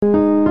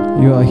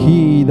You are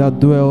he that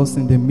dwells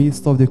in the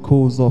midst of the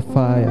coals of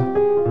fire.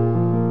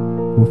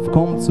 We've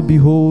come to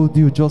behold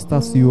you just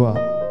as you are.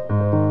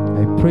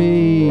 I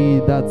pray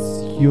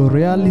that your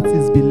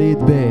realities be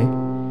laid bare,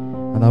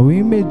 and that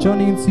we may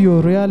journey into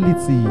your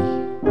reality,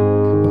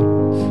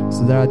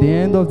 so that at the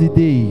end of the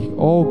day,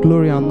 all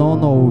glory and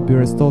honor will be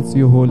restored to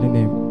your holy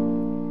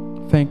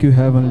name. Thank you,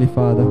 Heavenly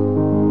Father.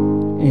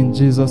 In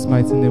Jesus'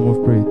 mighty name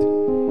we've prayed.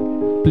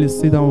 Please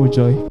sit down with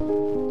joy.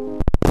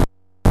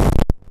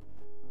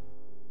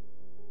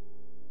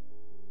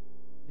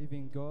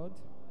 Living God.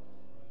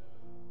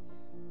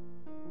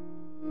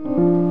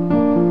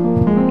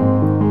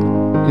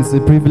 It's a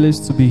privilege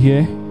to be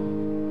here.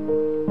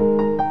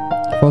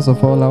 First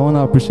of all, I want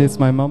to appreciate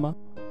my mama.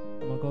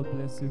 Mama, God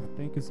bless you.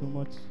 Thank you so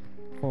much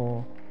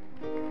for...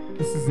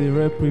 This is a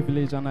rare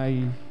privilege and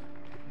I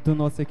do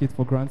not take it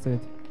for granted.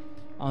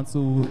 And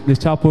to the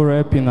chapel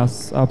rep in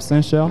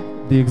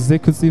absentia, the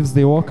executives,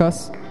 the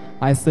workers,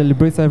 I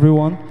celebrate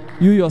everyone.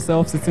 You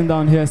yourself sitting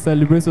down here,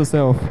 celebrate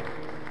yourself.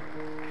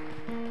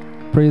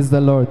 Praise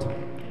the Lord.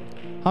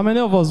 How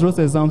many of us wrote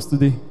exams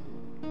today?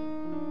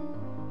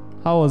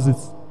 How was it?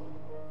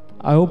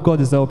 I hope God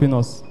is helping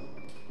us.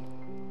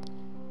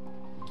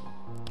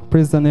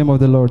 Praise the name of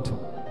the Lord.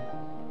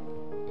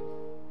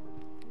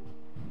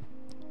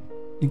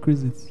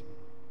 Increase it.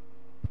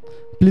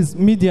 Please,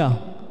 media,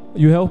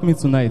 you help me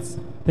tonight.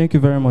 Thank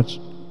you very much.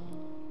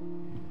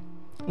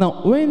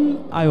 Now,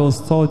 when I was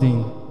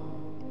studying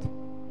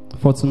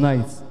for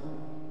tonight,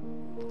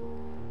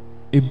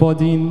 a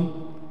burden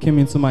came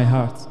into my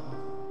heart,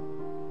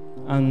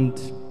 and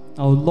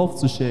I would love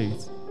to share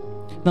it.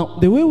 Now,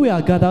 the way we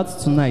are gathered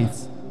tonight,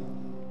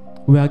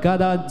 we are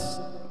gathered,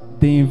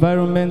 the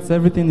environment,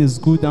 everything is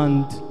good,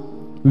 and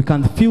we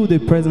can feel the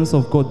presence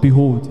of God.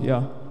 Behold,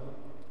 yeah.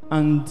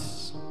 And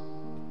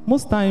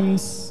most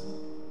times,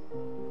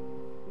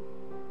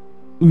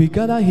 we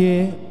gather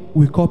here,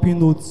 we copy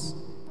notes,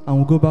 and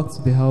we go back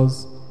to the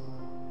house,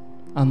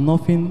 and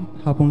nothing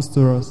happens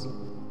to us.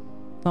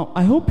 Now,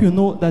 I hope you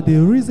know that the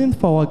reason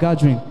for our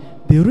gathering,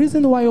 the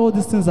reason why all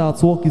these things are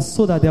at work is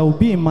so that there will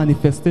be a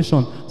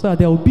manifestation, so that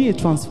there will be a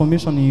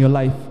transformation in your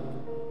life.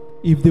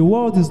 If the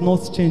world is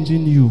not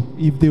changing you,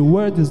 if the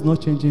word is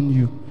not changing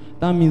you,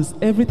 that means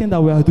everything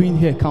that we are doing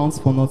here counts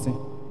for nothing.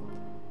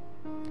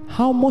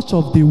 How much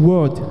of the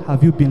word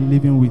have you been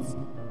living with?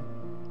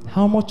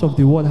 How much of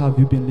the word have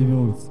you been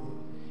living with?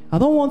 I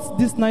don't want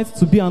this night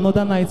to be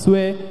another night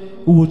where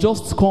we will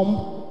just come,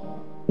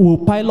 we'll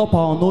pile up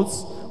our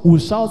notes, we'll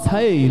shout,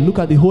 hey, look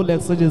at the whole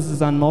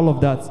exegesis and all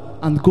of that,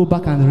 and go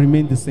back and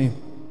remain the same.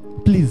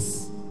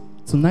 Please,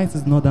 tonight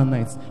is not that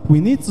night. We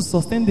need to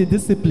sustain the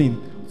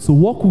discipline to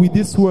walk with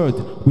this word.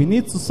 We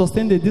need to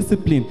sustain the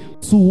discipline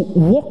to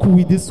walk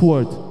with this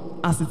word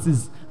as it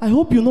is. I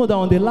hope you know that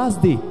on the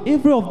last day,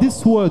 every of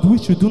this word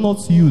which you do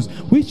not use,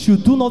 which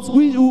do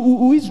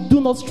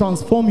not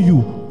transform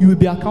you, you will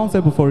be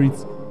accountable for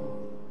it.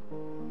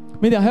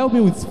 May they help me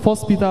with 1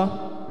 Peter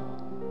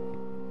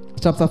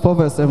chapter 4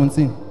 verse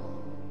 17.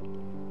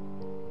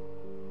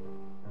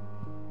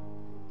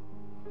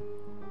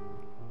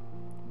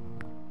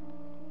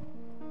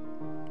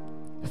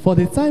 For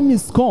the time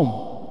is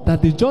come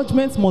that the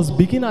judgment must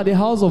begin at the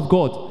house of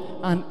God.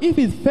 And if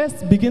it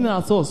first begin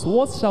at us,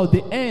 what shall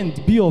the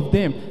end be of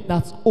them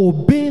that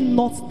obey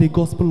not the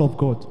gospel of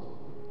God?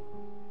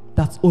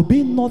 That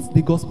obey not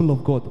the gospel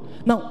of God.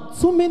 Now,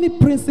 so many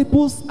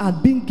principles are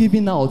being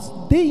given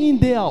out, day in,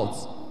 day out.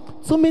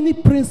 So many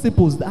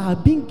principles that are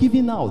being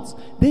given out,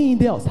 day in,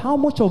 day out. How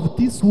much of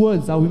these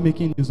words are we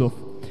making use of?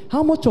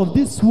 How much of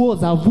these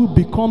words have we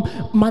become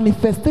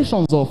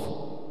manifestations of?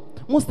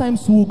 Most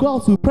times we'll go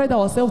out, we pride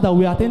ourselves that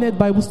we attended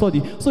Bible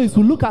study. So it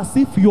will look as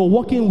if you're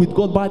working with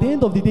God, but at the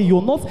end of the day,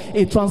 you're not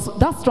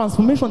that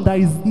transformation that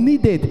is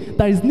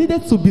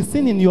needed to be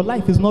seen in your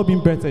life is not being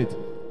birthed.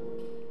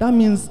 That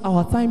means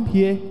our time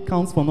here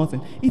counts for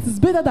nothing. It is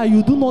better that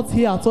you do not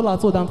hear at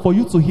all than for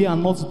you to hear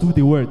and not do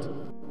the word.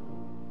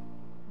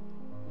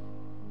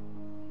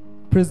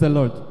 Praise the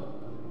Lord.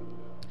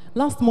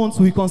 Last month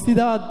we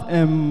considered,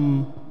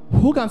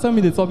 who can tell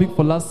me the topic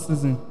for last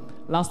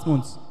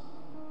month?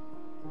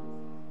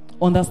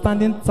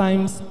 Understanding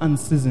times and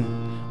season.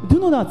 Do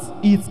you know that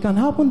it can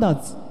happen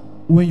that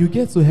when you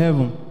get to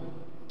heaven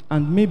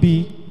and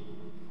maybe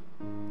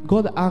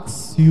God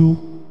asks you,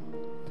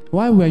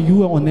 why were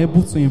you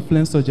unable to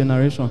influence your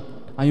generation?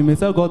 And you may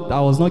tell God,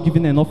 I was not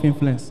given enough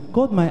influence.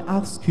 God might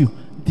ask you,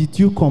 did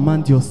you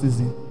command your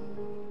season?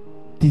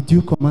 Did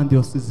you command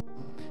your season?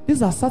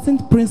 These are certain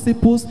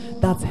principles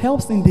that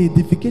helps in the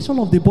edification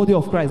of the body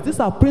of Christ. These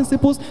are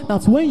principles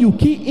that when you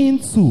key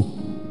into,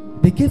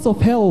 the gates of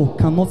hell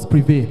cannot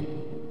prevail.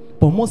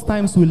 But most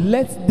times we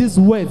let these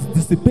words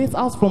dissipate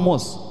out from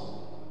us.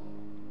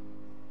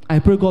 I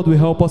pray God will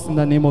help us in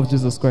the name of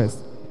Jesus Christ.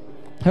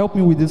 Help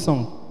me with this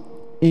song.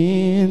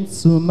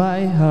 Into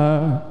my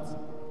heart,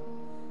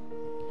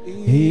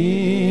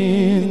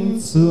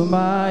 into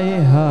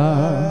my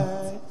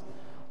heart,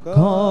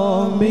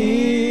 come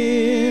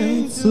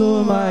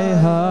into my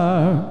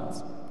heart,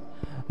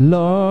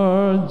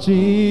 Lord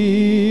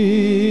Jesus.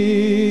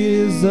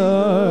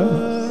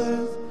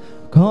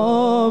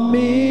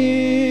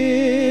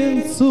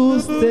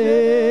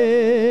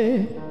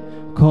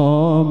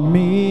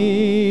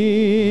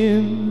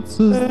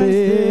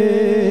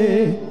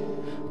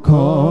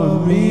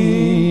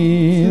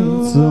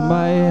 to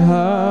my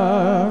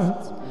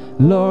heart,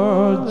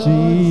 Lord Jesus.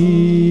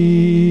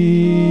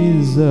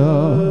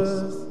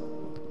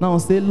 Now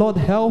say, Lord,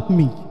 help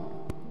me,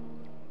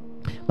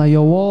 that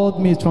your word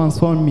may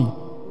transform me.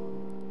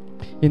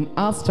 In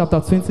Acts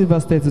chapter 20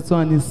 verse 32,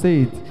 and he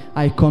said,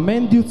 I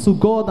commend you to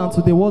God and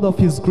to the word of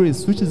his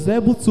grace, which is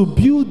able to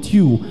build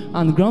you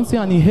and grant you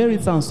an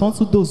inheritance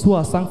unto those who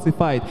are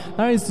sanctified.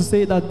 That is to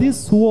say that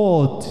this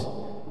word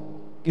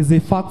is a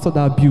factor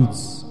that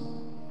builds.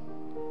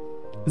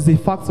 It's a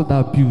factor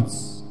that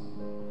builds.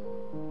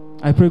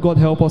 I pray God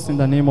help us in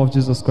the name of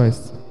Jesus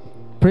Christ.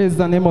 Praise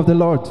the name of the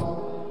Lord.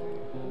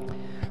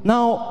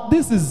 Now,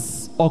 this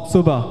is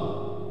October,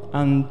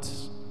 and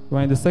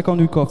we're in the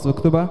second week of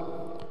October.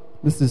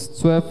 This is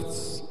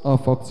 12th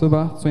of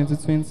October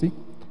 2020,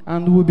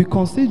 and we'll be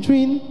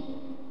considering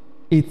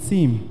a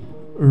theme,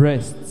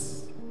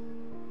 rest.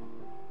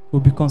 We'll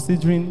be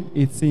considering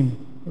a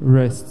theme,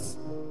 rest.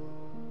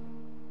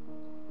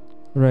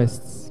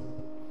 Rest.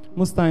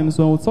 Most times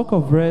when we talk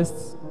of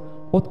rest,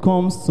 what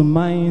comes to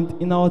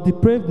mind in our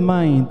depraved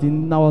mind,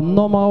 in our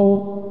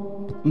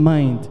normal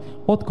mind,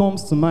 what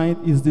comes to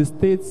mind is the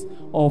state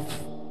of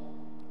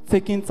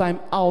taking time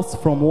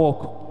out from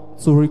work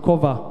to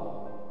recover.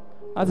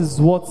 That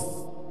is what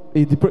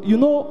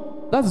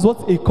that is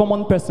what a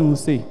common person will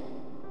say.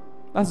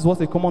 That is what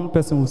a common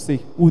person will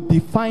say. Will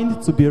define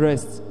to be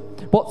rest.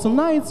 But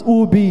tonight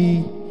we'll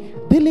be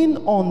dealing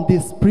on the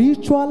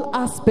spiritual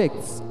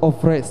aspects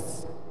of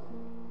rest.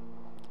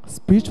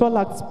 Spiritual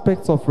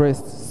aspects of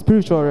rest.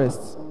 Spiritual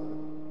rest.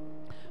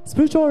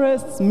 Spiritual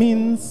rest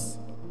means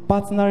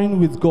partnering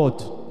with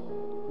God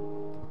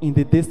in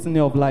the destiny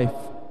of life.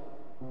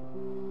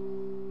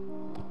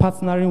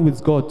 Partnering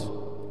with God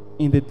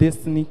in the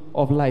destiny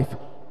of life.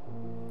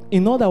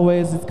 In other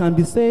words, it can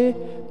be said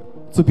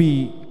to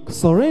be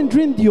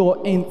surrendering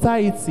your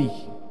entirety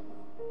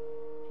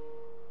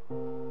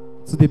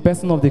to the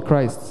person of the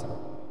Christ.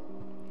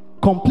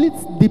 Complete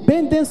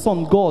dependence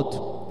on God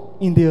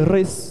in the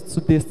race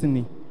to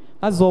destiny.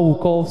 That's what we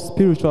call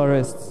spiritual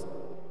rest.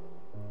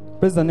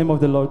 Praise the name of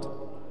the Lord.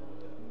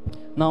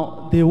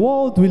 Now, the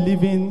world we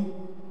live in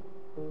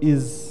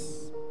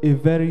is a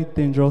very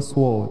dangerous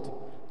world.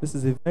 This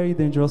is a very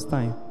dangerous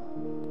time.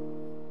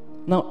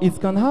 Now, it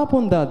can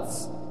happen that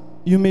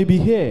you may be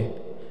here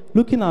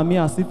looking at me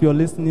as if you're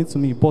listening to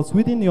me, but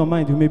within your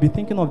mind, you may be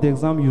thinking of the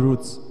exam you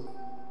wrote.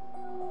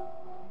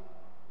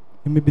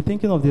 You may be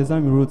thinking of the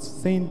exam you wrote,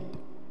 saying,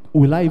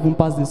 will I even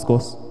pass this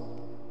course?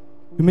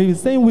 You may be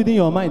saying within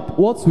your mind,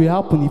 what will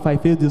happen if I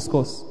fail this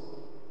course?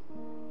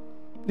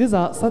 These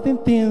are certain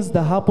things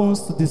that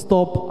happens to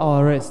disturb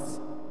our rest.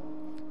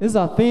 These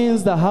are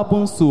things that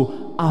happens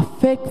to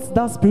affect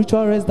that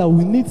spiritual rest that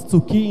we need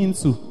to key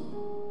into.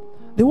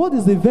 The world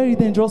is a very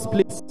dangerous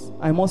place,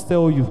 I must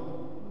tell you.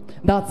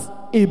 That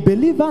a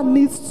believer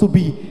needs to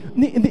be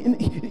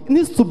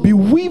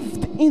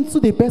weaved into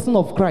the person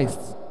of Christ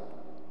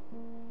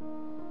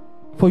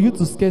for you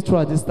to skate through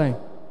at this time.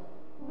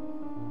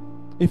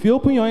 If you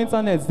open your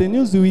internet, the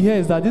news you will hear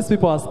is that these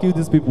people have killed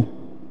these people.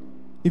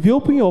 If you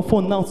open your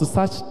phone now to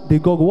search the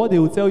Google, what they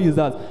will tell you is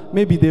that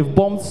maybe they've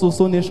bombed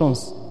so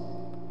nations.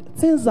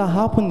 Things are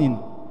happening.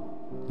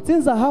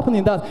 Things are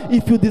happening that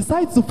if you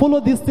decide to follow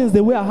these things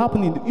the way are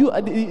happening,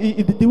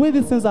 the way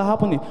these things are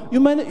happening, you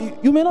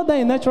may not die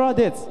a natural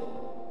death.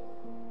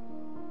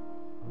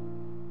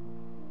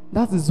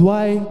 That is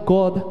why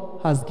God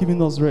has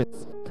given us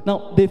rest.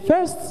 Now, the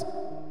first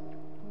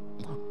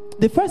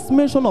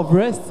mention of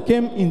rest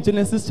came in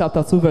Genesis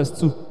chapter 2, verse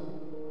 2.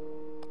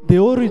 The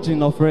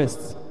origin of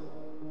rest.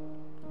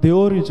 The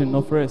origin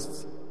of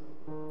rest.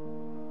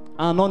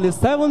 And on the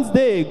seventh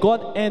day,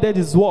 God ended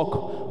his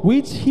work,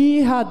 which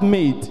he had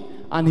made,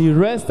 and he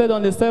rested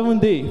on the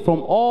seventh day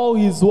from all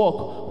his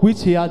work,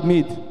 which he had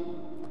made.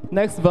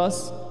 Next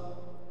verse.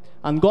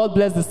 And God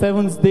blessed the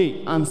seventh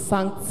day and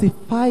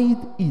sanctified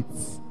it,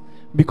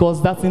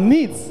 because that in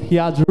it he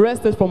had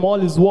rested from all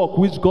his work,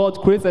 which God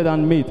created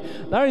and made.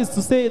 That is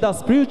to say that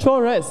spiritual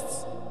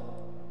rest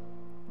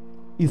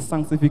is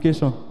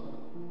sanctification.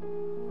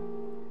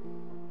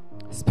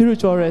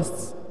 Spiritual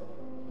rest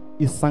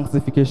is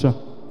sanctification.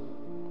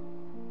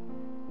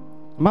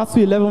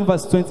 Matthew 11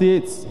 verse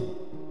 28.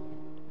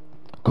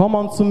 Come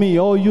unto me,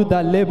 all you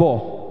that labor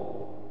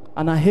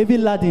and are heavy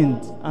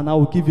laden, and I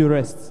will give you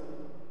rest.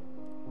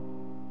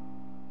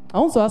 I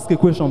want to ask a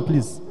question,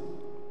 please.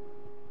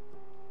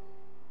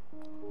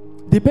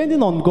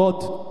 Depending on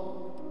God,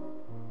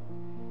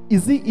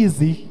 is it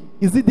easy?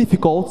 Is it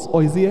difficult?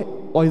 Or is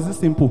it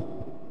simple?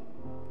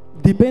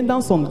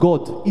 Dependence on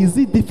God, is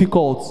it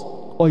difficult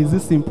or is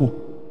it simple?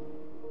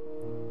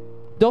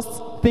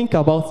 Just think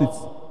about it.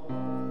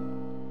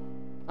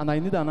 And I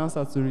need an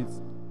answer to it.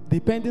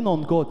 Depending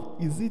on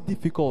God, is it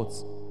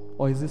difficult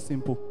or is it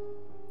simple?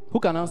 Who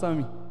can answer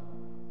me?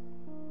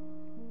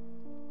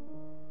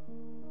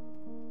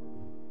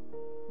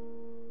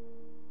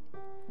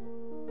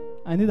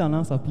 I need an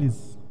answer,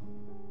 please.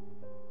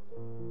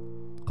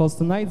 Because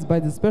tonight, by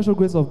the special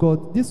grace of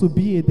God, this will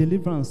be a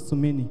deliverance to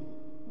many.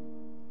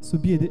 to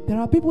be there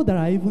are people that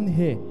are even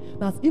here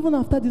that even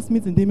after this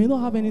meeting, they may not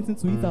have anything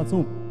to eat at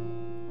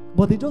home,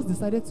 but they just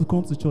decided to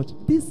come to church.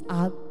 These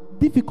are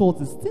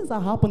difficulties. Things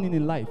are happening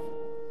in life.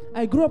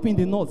 I grew up in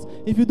the north.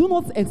 If you do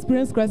not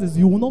experience crisis,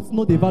 you will not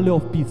know the value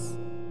of peace.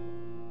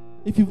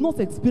 If you've not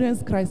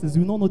experienced crisis,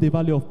 you will not know the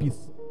value of peace.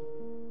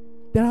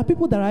 There are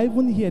people that are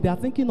even here. They are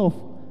thinking of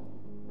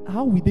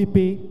how will they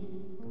pay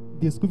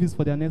the school fees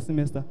for their next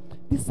semester.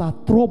 These are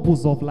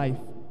troubles of life.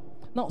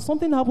 Now,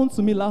 something happened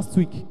to me last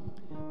week.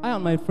 I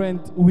and my friend,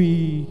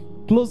 we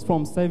closed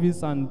from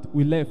service and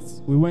we left.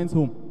 We went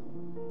home.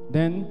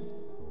 Then,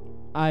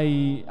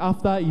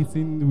 after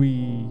eating,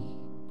 we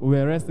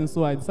were resting,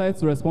 so I decided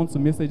to respond to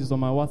messages on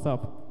my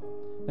WhatsApp.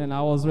 And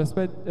I was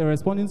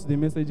responding to the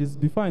messages.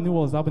 Before I knew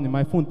what was happening,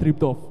 my phone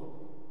tripped off.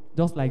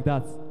 Just like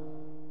that.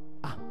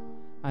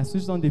 I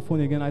switched on the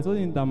phone again. I told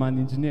him that I'm an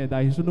engineer,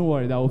 that he shouldn't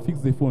worry, that I will fix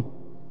the phone.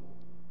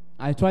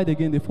 I tried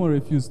again, the phone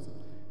refused.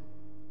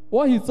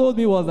 What he told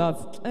me was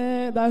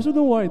that I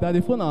shouldn't worry, that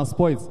the phone has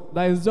spoiled.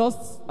 That is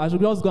just, I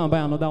should just go and buy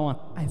another one.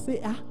 I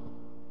say,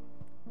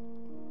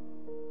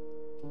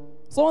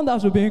 someone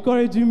that should be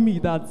encouraging me,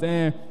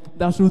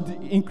 that should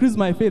increase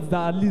my faith,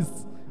 that at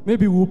least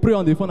maybe we'll pray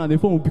on the phone and the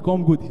phone will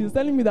become good. He's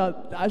telling me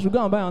that I should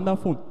go and buy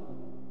another phone.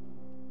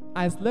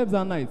 I slept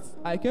that night.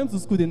 I came to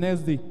school the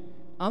next day.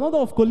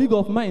 Another colleague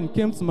of mine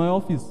came to my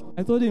office.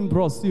 I told him,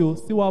 bro, see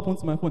what happened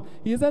to my phone.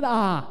 He said,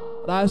 that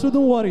I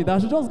shouldn't worry, that I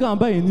should just go and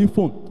buy a new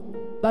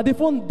phone. That the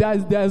phone,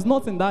 there is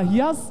nothing, that he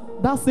has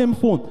that same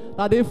phone,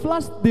 that they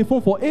flashed the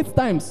phone for 8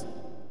 times,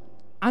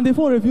 and the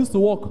phone refused to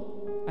work.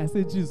 I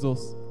said,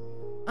 Jesus.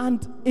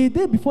 And a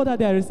day before that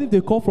day, I received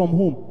a call from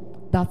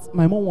home that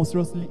my mom was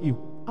seriously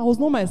ill. I was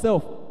not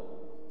myself.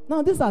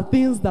 Now, these are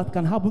things that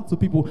can happen to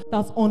people,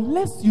 that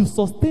unless you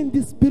sustain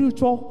this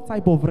spiritual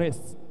type of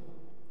rest,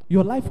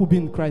 your life will be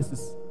in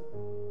crisis.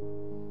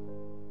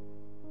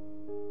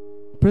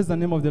 Praise the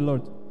name of the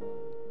Lord.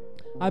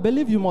 I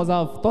believe you must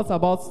have thought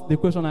about the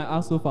question I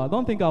asked so far. I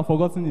don't think I've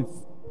forgotten it.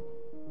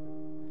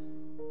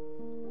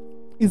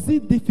 Is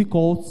it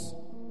difficult?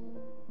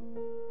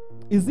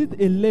 Is it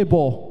a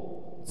labor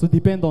to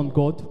depend on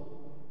God?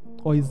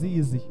 Or is it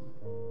easy?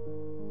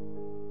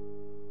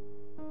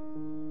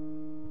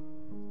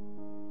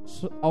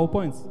 Our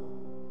points.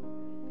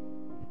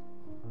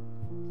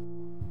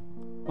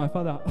 My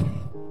father.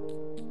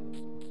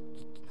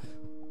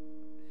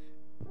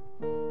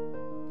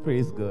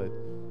 Praise God.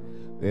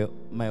 Well,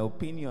 my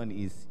opinion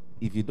is,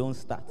 if you don't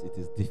start, it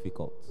is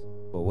difficult.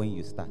 But when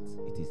you start,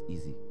 it is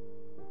easy.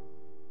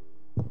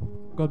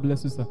 God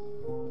bless you, sir.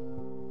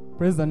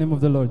 Praise the name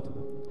of the Lord.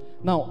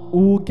 Now,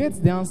 we will get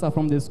the answer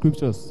from the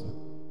scriptures.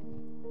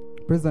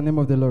 Praise the name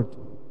of the Lord.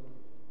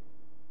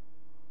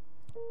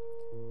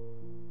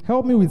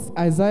 Help me with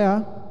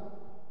Isaiah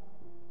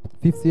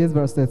 58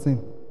 verse 13.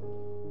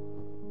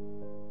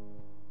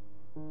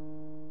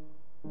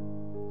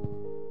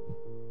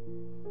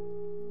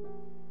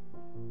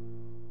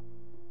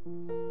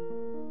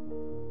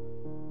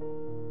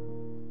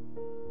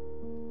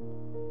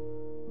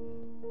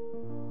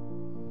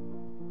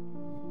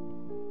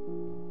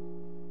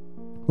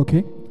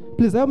 Okay.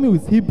 Please help me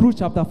with Hebrews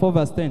chapter 4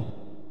 verse 10.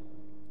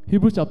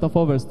 Hebrews chapter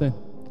 4 verse 10.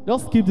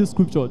 Just keep this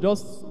scripture.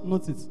 Just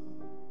note it.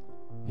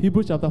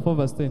 Hebrews chapter 4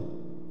 verse 10.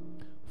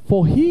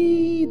 For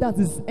he that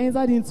is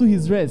entered into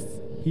his rest,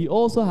 he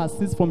also has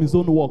ceased from his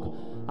own work,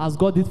 as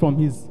God did from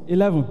his.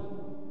 11.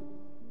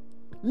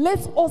 Let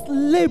us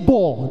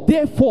labor,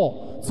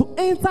 therefore, to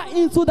enter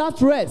into that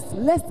rest,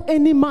 lest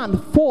any man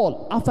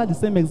fall after the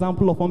same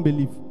example of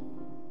unbelief.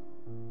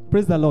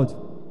 Praise the Lord.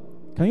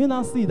 Can you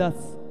now see that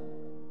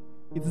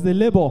it is a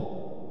labor?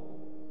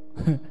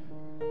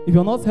 If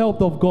you're not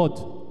helped of God,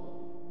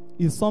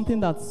 it's something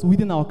that's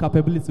within our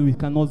capability we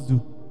cannot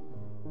do.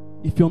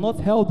 If you're not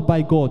held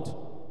by God,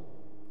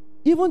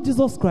 even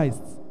Jesus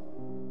Christ.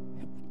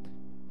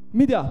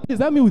 Media, please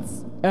help me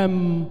with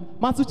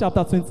Matthew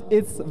chapter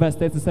 28 verse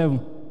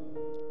 37.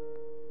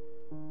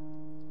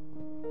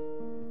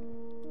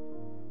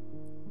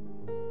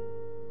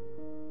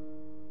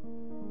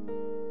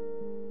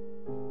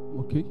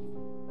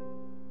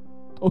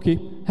 Okay,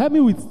 help me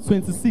with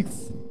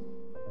 26.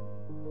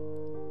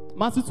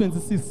 Matthew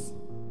 26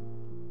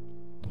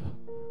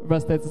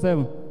 verse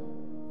 37.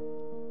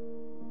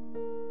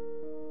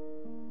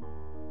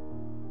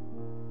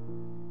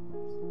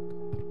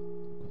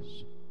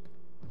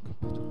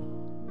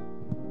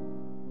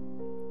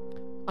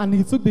 And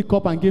he took the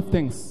cup and gave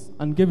thanks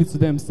and gave it to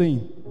them,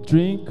 saying,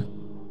 drink.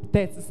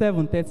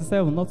 37,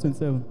 not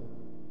 27.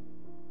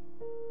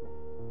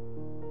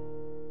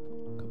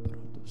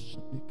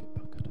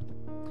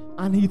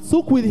 And he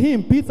took with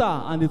him Peter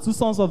and the 2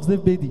 sons of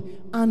Zebedee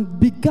and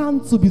began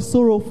to be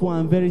sorrowful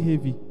and very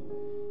heavy.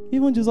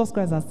 Even Jesus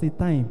Christ has a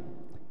time.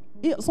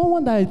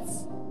 Someone that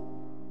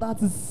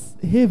is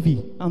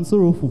heavy and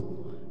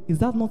sorrowful, is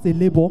that not a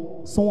labor?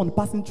 Someone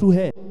passing through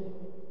hell.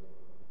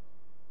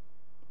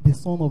 The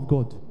Son of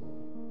God.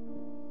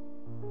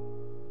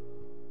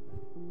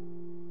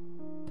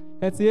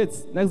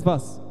 38, next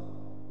verse.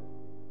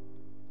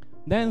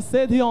 Then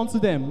said he unto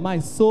them, my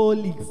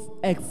soul is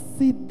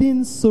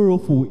exceeding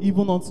sorrowful,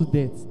 even unto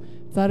death.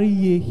 Tarry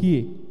ye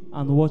here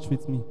and watch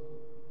with me.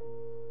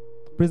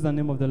 Praise the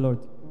name of the Lord.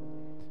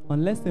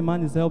 Unless a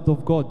man is helped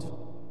of God,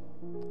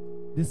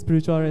 this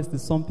spiritual rest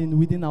is something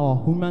within our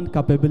human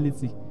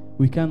capability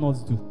we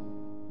cannot do.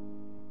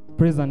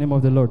 Praise the name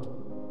of the Lord.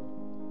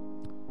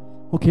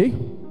 Okay.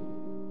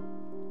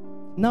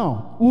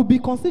 Now, we'll be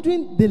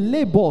considering the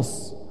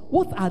labors.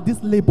 What are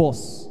these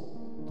labors?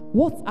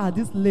 What are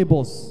these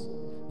labors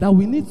that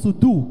we need to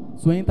do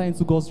to enter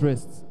into God's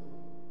rest?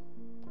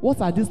 What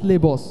are these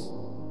labors?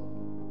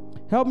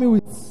 Help me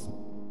with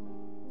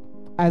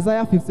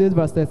Isaiah 58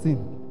 verse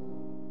 13.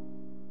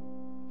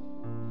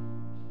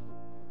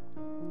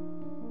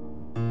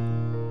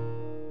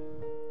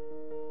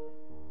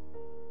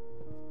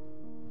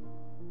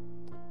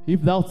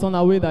 If thou turn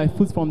away thy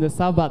foot from the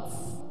Sabbath,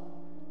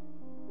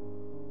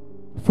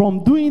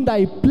 from doing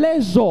thy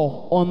pleasure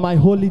on my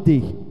holy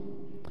day.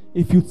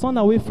 If you turn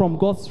away from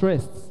God's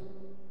rest,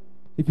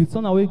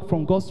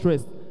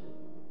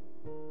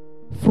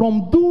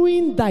 from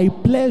doing thy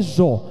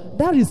pleasure,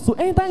 that is to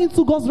enter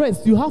into God's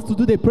rest, you have to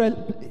do the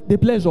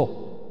pleasure.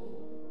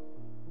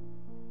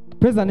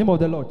 Praise the name of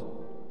the Lord.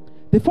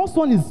 The first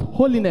one is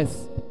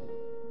holiness.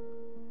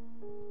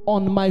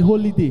 On my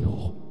holy day,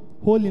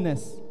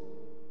 holiness.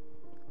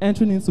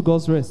 Entering into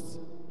God's rest.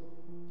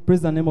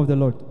 Praise the name of the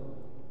Lord.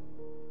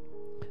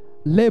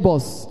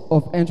 Labors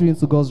of entering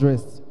into God's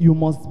rest. You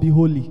must be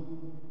holy.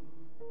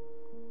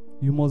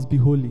 You must be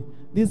holy.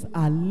 These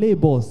are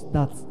labors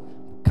that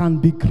can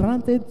be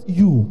granted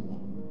you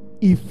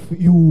if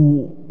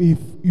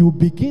you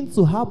begin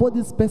to harbor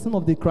this person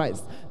of the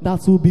Christ. That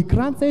will be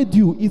granted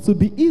you. It will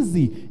be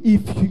easy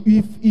if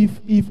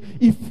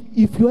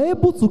you're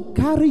able to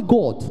carry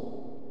God.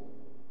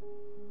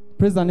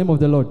 Praise the name of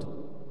the Lord.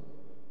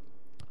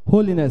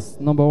 Holiness,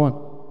 number 1.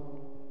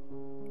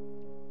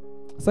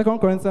 2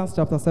 Corinthians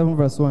chapter 7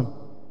 verse 1.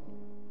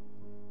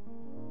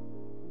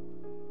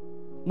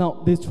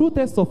 Now, the true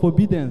test of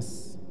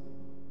obedience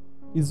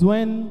is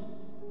when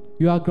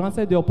you are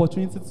granted the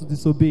opportunity to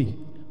disobey,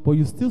 but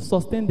you still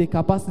sustain the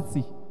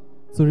capacity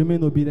to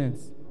remain obedient.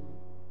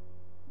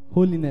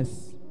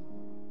 Holiness.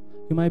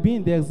 You might be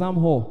in the exam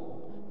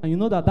hall, and you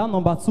know that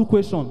number 2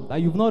 question, that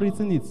you've not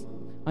written it,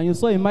 and you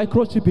saw a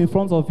microchip in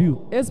front of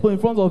you, expo in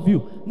front of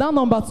you, that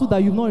number 2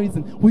 that you've not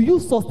written, will you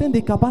sustain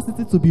the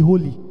capacity to be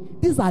holy?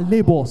 These are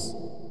labors.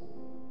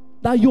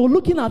 That you're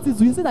looking at it,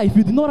 so you say that if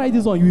you did not write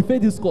this one, you will fail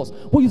this course.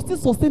 But you still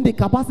sustain the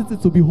capacity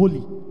to be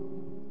holy.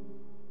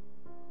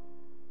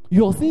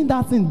 You're seeing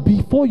that thing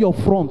before your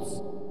front.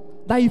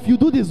 That if you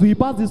do this, you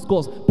pass this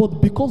course.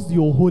 But because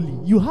you're holy,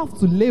 you have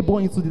to labor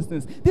into these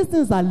things. These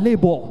things are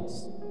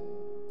labors.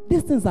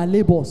 These things are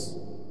labors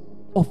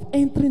of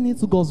entering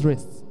into God's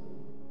rest.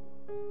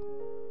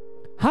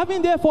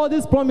 Having therefore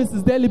these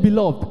promises, dearly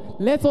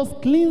beloved, let us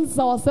cleanse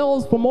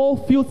ourselves from all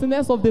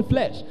filthiness of the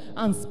flesh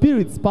and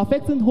spirits,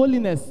 perfecting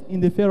holiness in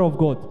the fear of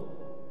God.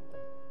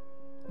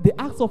 The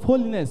acts of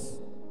holiness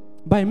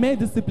by mere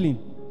discipline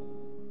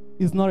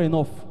is not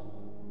enough.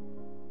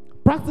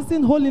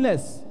 Practicing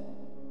holiness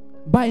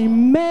by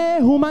mere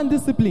human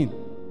discipline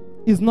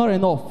is not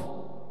enough.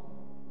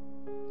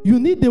 You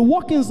need the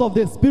workings of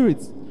the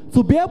Spirit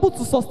to be able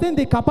to sustain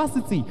the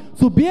capacity,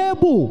 to be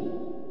able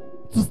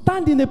to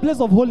stand in a place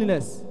of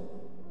holiness.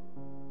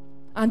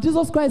 And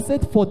Jesus Christ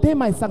said, for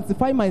them I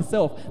sanctify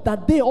myself,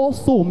 that they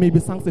also may be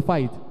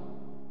sanctified.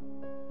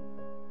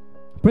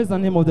 Praise the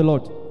name of the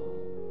Lord.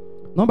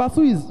 Number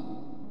 2 is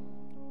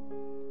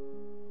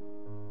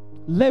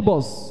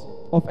labors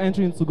of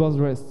entering into God's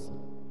rest.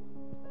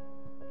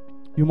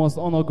 You must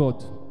honor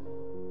God.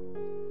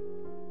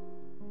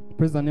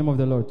 Praise the name of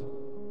the Lord.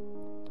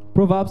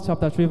 Proverbs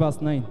chapter 3 verse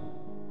 9.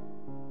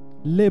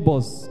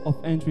 Labors of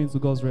entering into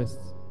God's rest.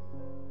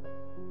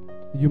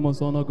 You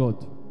must honor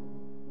God.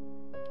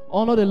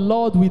 Honor the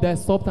Lord with thy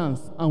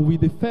substance and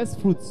with the first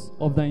fruits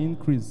of thy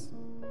increase.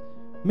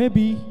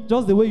 Maybe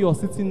just the way you are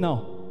sitting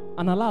now,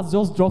 an alert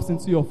just drops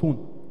into your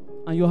phone,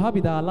 and you're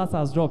happy that alert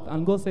has dropped,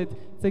 and God said,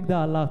 take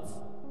that alert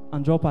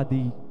and drop at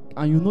the,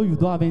 and you know you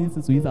don't have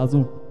anything to eat at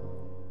home.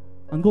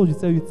 And God will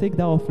tell you, take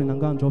that offering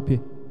and go and drop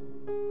here.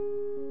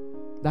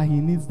 That He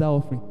needs that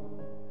offering.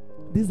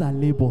 These are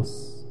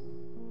labors.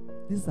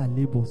 These are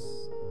labors.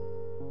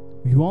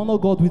 You honor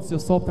God with your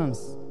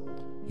substance.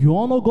 You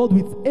honor God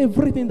with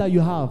everything that you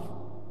have.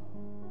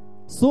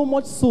 So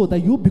much so that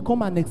you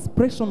become an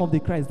expression of the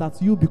Christ, that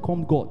you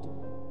become God.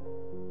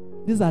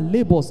 These are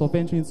labors of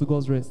entering into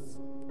God's rest.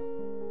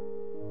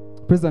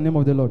 Praise the name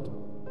of the Lord.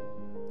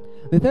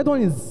 The third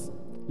one is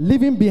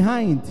leaving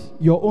behind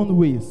your own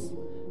ways.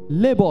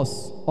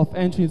 Labors of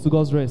entering into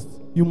God's rest.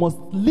 You must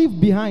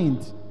leave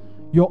behind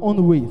your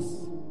own ways.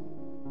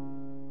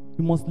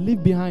 You must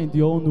leave behind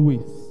your own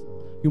ways.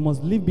 You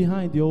must leave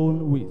behind your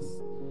own ways.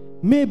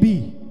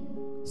 Maybe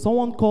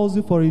someone calls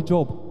you for a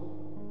job,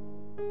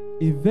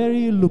 a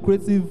very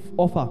lucrative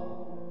offer,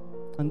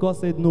 and God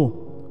said,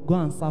 no, go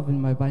and serve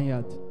in my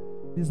vineyard.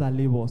 These are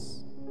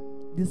labors.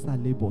 These are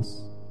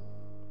labors.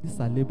 These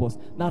are labors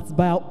that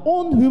by our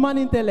own human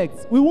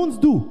intellect we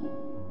won't do.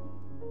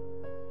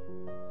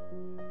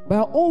 By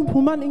our own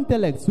human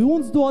intellect, we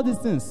won't do all these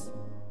things.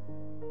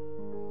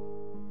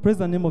 Praise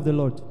the name of the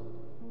Lord.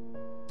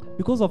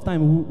 Because of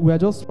time, we are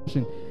just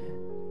rushing.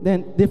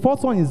 Then the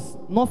fourth one is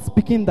not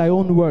speaking thy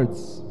own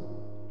words.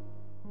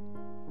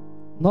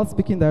 Not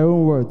speaking thy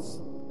own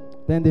words.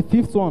 Then the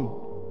fifth one,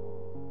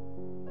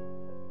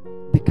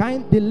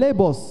 the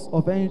labors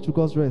of entering to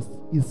God's rest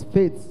is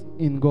faith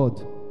in God.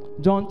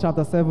 John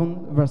chapter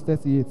 7, verse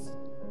 38.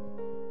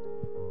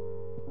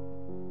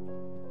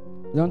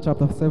 John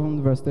chapter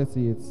 7, verse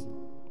 38.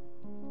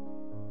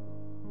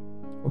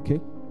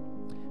 Okay.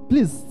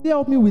 Please,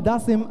 help me with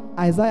that same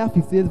Isaiah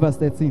 58, verse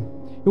 13.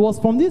 It was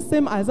from this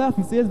same Isaiah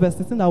 58, verse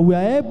 13 that we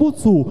are able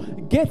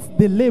to get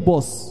the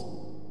labors.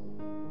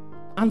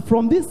 And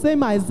from this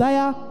same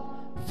Isaiah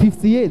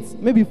 58,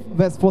 maybe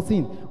verse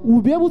 14,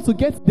 we'll be able to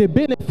get the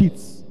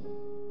benefits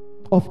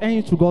of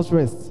entering to God's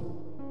rest.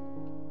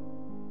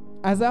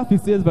 Isaiah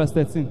 58, verse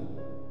 13.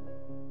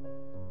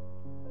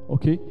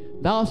 Okay.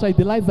 Thou shalt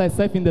delight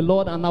thyself in the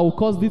Lord, and I will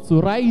cause thee to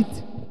ride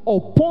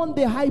upon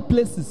the high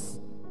places.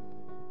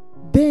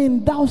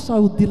 Then thou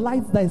shalt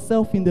delight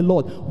thyself in the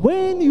Lord.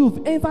 When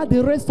you've entered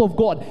the rest of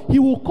God, He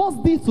will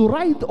cause thee to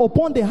ride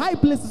upon the high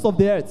places of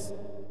the earth.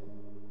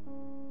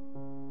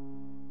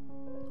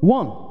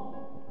 One,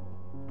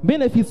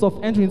 benefits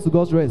of entering into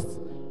God's rest.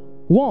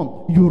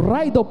 One, you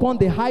ride upon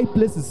the high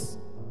places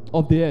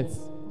of the earth.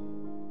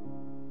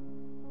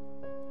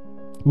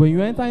 When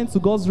you enter into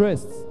God's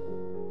rest,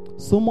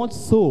 so much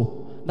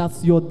so that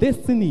your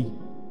destiny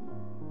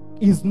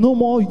is no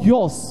more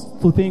yours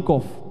to think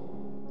of.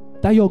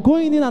 That you're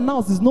going in and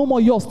out is no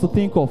more yours to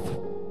think of.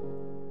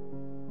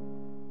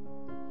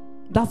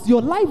 That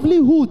your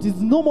livelihood is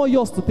no more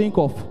yours to think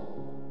of.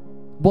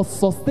 But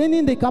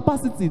sustaining the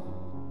capacity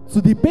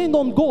to depend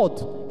on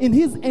God in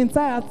His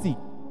entirety.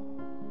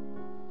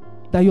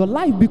 That your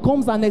life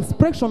becomes an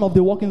expression of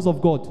the workings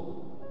of God.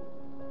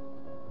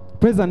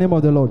 Praise the name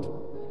of the Lord.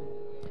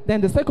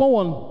 Then the second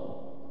one,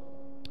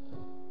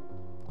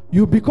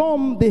 you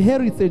become the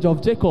heritage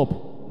of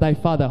Jacob, thy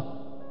father.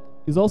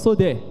 Is also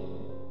there.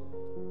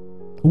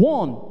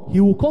 One, He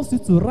will cause you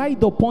to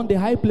ride upon the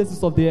high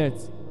places of the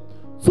earth.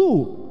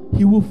 Two,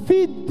 He will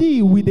feed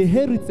thee with the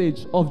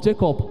heritage of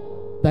Jacob,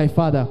 thy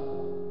father.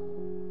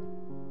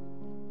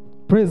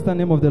 Praise the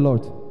name of the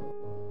Lord.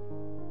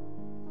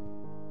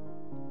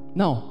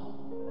 Now,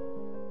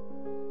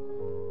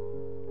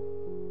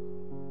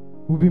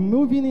 we'll be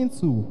moving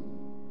into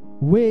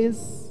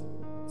ways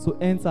to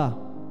enter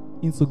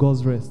into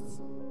God's rest.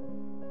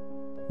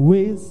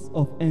 Ways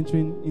of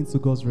entering into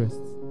God's rest.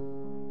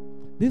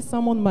 This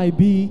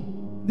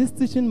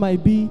teaching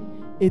might be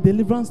a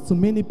deliverance to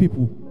many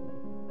people.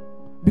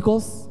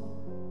 Because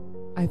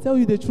I tell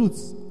you the truth,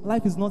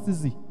 life is not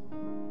easy.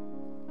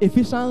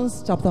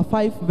 Ephesians chapter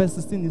 5 verse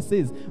 16, it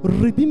says,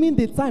 redeeming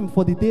the time,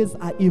 for the days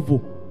are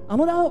evil.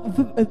 Another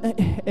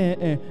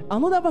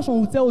version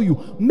will tell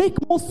you, make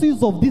most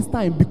use of this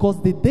time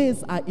because the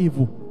days are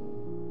evil.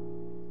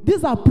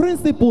 These are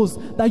principles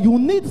that you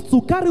need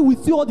to carry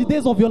with you all the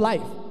days of your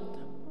life.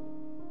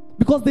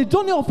 Because the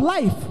journey of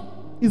life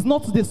is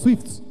not the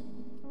swift.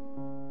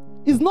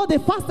 It's not the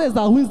fastest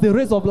that wins the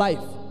race of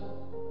life.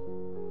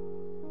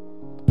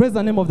 Praise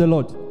the name of the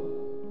Lord.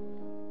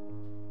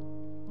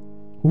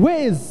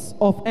 Ways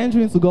of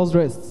entering into God's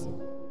rest.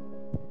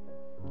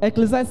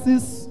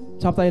 Ecclesiastes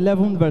chapter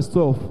 11 verse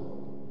 12.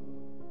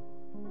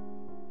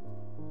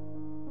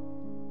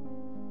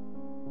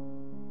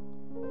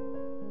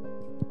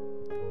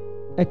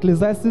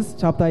 Ecclesiastes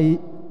chapter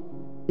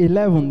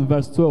 11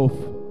 verse 12.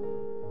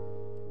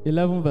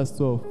 11 verse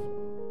 12.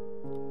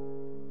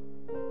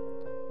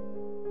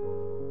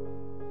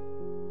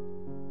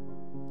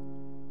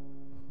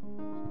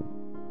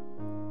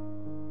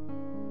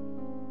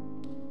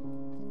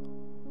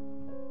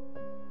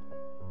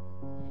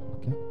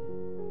 Okay.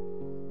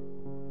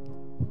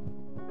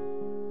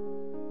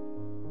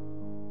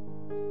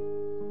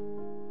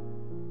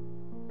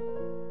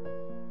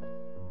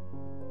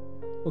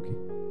 Okay.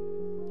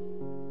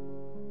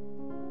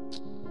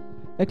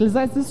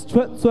 Ecclesiastes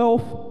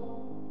 12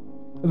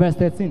 verse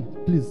 13,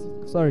 please.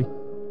 Sorry.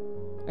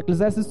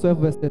 Ecclesiastes 12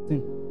 verse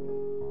 13.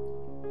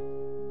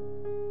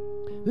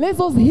 Let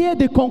us hear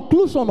the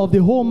conclusion of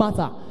the whole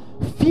matter.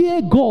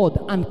 Fear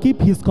God and keep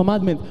His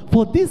commandments,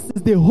 for this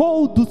is the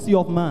whole duty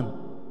of man.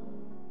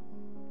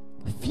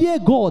 Fear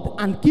God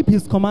and keep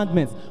His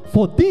commandments,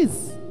 for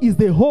this is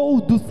the whole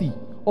duty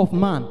of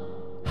man.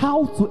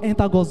 How to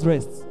enter God's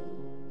rest?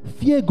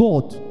 Fear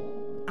God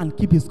and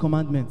keep His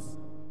commandments.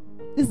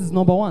 This is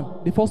number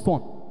one, the first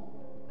one.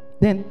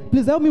 Then,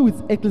 please help me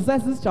with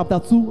Ecclesiastes chapter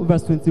 2,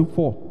 verse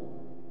 24.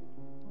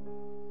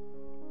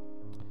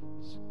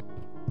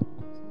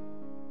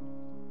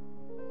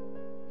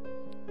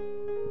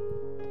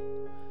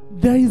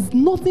 There is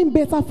nothing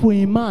better for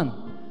a man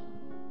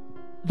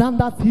than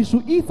that he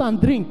should eat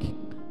and drink,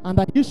 and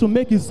that he should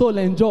make his soul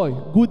enjoy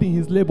good in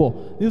his labor.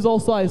 This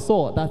also I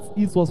saw that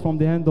it was from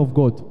the hand of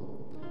God.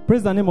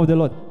 Praise the name of the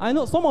Lord. I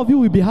know some of you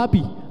will be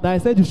happy that I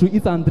said you should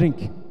eat and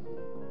drink.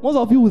 Most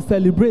of you will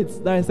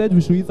celebrate that I said we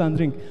should eat and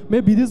drink.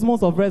 Maybe this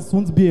month of rest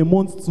won't be a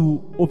month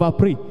to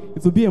overpray.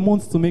 It will be a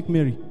month to make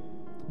merry.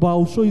 But I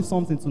will show you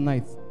something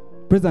tonight.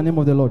 Praise the name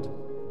of the Lord.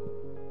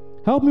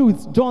 Help me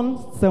with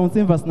John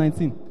 17 verse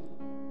 19.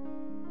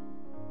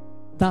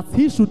 That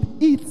he should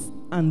eat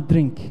and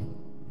drink.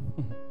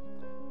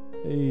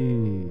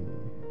 Hey.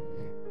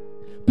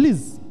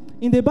 Please,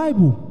 in the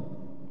Bible,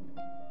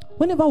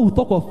 whenever we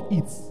talk of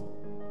eat,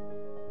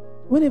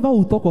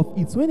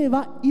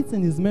 whenever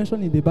eating is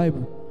mentioned in the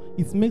Bible,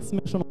 it makes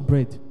mention of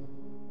bread.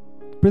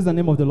 Praise the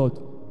name of the Lord.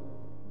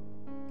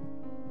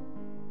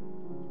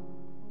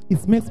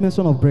 It makes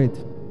mention of bread.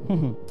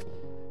 And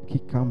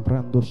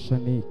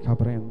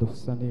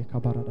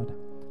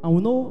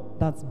we know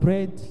that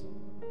bread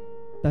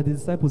that the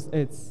disciples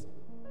ate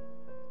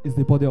is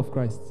the body of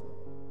Christ.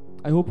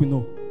 I hope we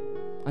know.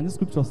 And the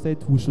scripture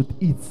said we should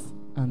eat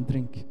and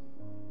drink.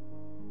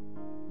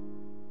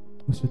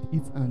 We should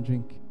eat and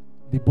drink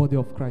the body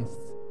of Christ.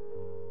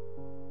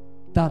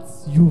 That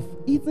you've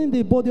eaten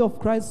the body of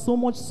Christ so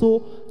much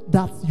so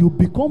that you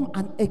become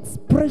an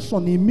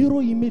expression, a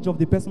mirror image of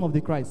the person of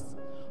the Christ.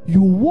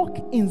 You walk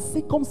in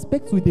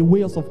circumspect with the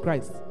ways of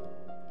Christ.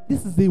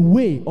 This is the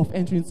way of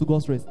entering into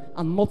God's rest,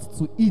 and not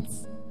to eat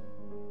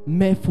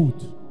mere food.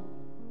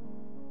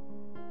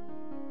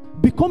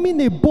 Becoming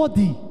a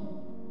body,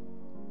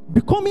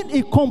 becoming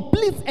a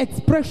complete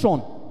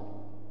expression,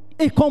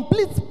 a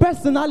complete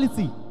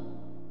personality,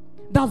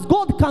 that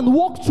God can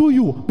walk through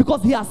you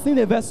because he has seen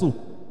a vessel.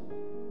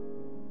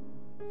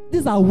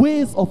 These are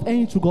ways of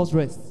entering into God's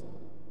rest.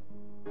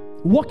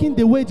 Walking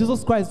the way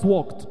Jesus Christ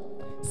walked.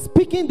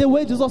 Speaking the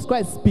way Jesus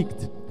Christ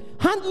speaks.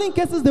 Handling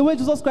cases the way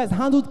Jesus Christ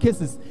handled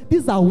cases.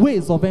 These are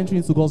ways of entering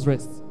into God's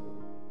rest.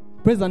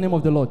 Praise the name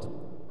of the Lord.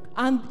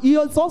 And he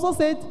also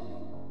said,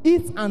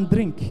 eat and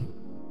drink.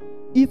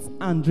 Eat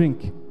and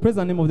drink. Praise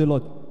the name of the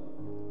Lord.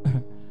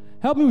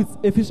 Help me with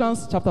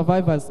Ephesians chapter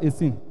 5 verse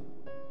 18.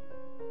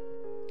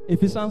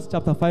 Ephesians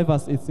chapter 5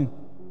 verse 18.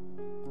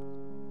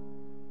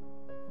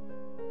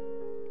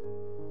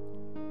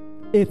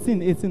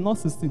 18, not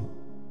 16.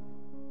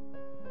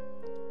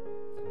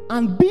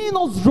 And be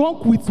not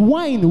drunk with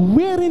wine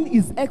wherein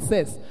is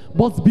excess,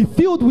 but be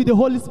filled with the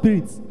Holy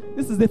Spirit.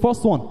 This is the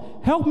first one.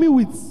 Help me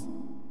with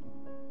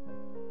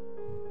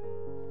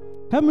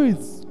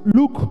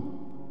Luke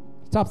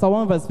chapter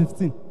 1 verse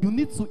 15. You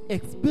need to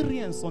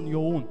experience on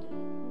your own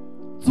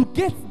to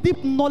get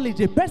deep knowledge,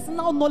 a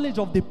personal knowledge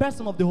of the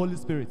person of the Holy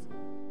Spirit.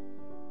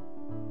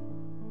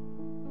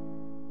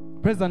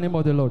 Praise the name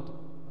of the Lord.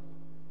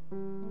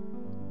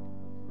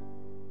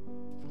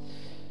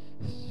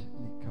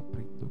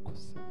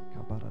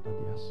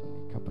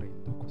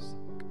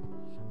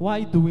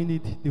 Why do we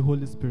need the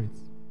Holy Spirit?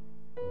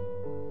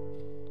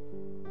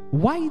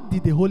 Why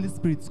did the Holy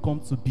Spirit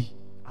come to be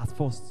at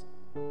first?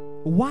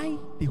 Why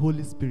the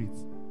Holy Spirit?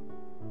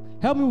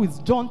 Help me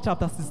with John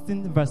chapter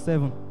 16 verse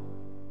 7.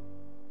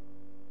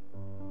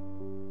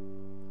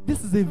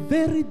 This is a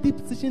very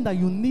deep teaching that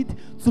you need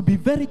to be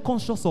very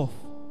conscious of.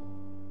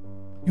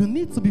 You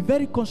need to be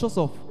very conscious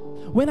of.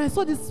 When I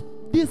saw this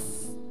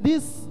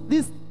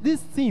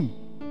theme,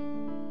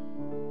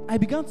 I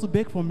began to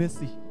beg for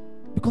mercy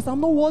because I'm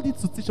not worthy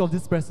to teach of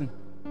this person.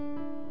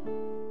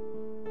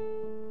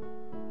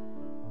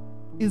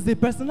 It's the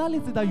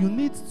personality that you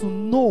need to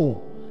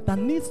know, that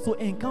needs to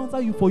encounter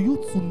you for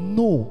you to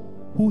know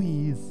who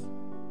he is.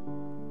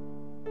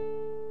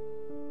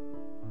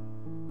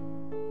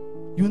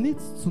 You need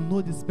to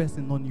know this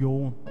person on your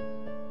own.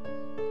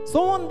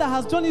 Someone that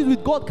has journeyed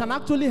with God can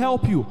actually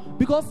help you,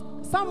 because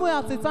somewhere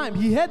at a time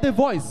he heard the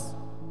voice.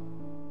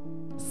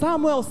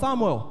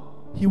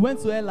 Samuel, he went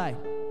to Eli.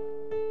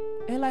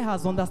 Eli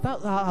has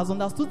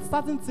understood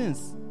certain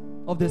things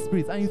of the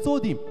Spirit, and he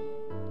told him,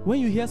 when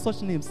you hear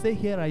such names, say,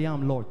 here I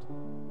am, Lord.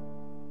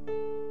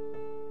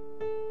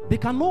 They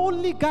can not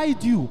only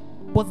guide you,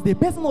 but the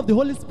person of the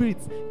Holy Spirit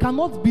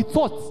cannot be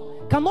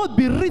taught, cannot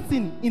be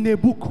written in a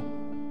book.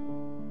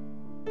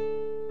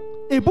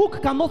 A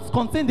book cannot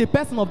contain the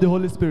person of the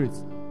Holy Spirit.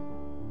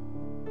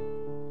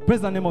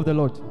 Praise the name of the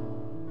Lord.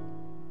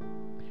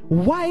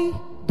 Why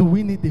do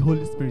we need the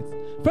Holy Spirit?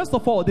 First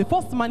of all, the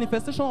first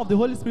manifestation of the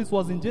Holy Spirit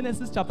was in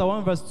Genesis chapter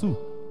 1 verse 2.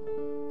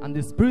 And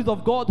the Spirit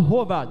of God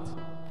hovered.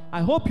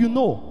 I hope you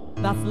know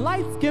that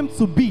light came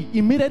to be.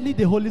 Immediately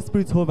the Holy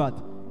Spirit hovered.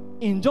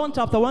 In John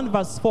chapter 1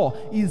 verse 4,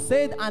 he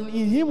said, and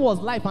in him was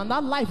life, and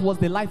that life was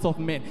the light of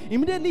men.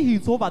 Immediately he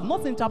hovered.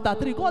 Not in chapter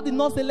 3. God did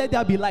not say, let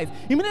there be light.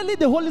 Immediately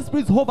the Holy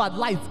Spirit hovered,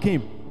 light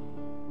came.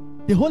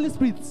 The Holy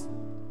Spirit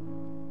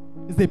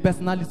is the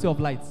personality of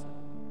light.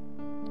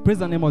 Praise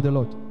the name of the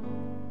Lord.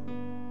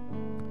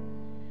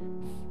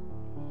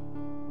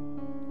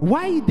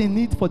 Why the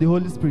need for the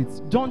Holy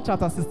Spirit? John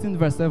chapter 16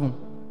 verse 7.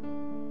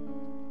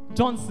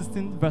 John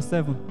 16 verse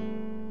 7.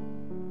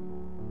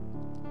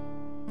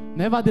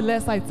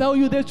 Nevertheless, I tell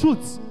you the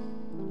truth.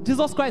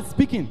 Jesus Christ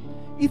speaking.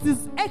 It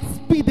is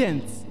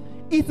expedient.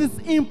 It is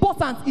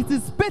important. It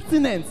is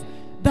pertinent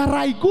that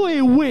I go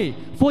away.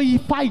 For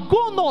if I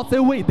go not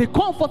away, the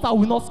Comforter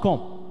will not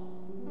come.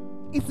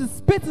 It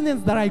is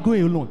pertinent that I go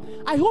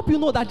alone. I hope you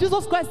know that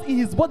Jesus Christ in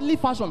his bodily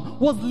fashion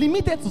was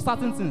limited to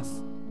certain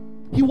things.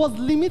 He was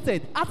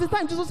limited. At the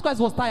time, Jesus Christ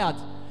was tired.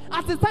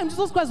 At the time,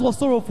 Jesus Christ was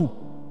sorrowful.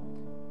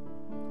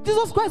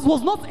 Jesus Christ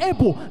was not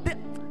able.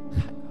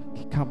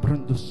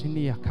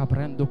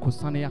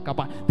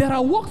 There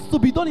are works to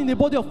be done in the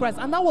body of Christ,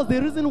 and that was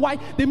the reason why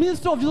the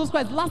ministry of Jesus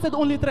Christ lasted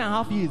only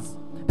 3.5 years.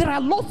 There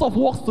are lots of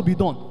works to be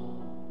done.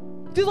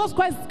 Jesus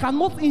Christ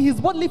cannot, in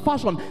his bodily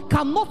fashion,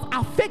 cannot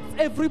affect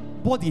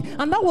everybody,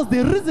 and that was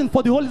the reason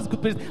for the Holy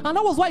Spirit. And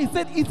that was why he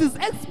said, it is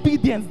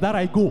expedient that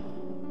I go.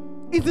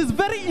 It is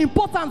very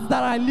important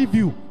that I leave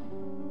you,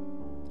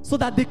 so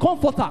that the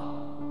Comforter,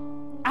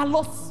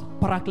 allos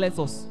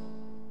parakletos,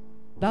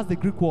 that's the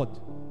Greek word.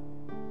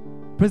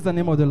 Praise the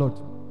name of the Lord.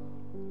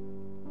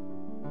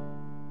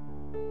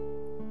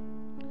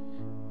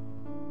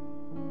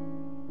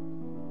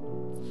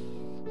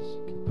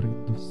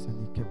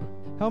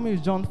 Help me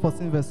with John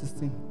 14 verse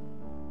 16.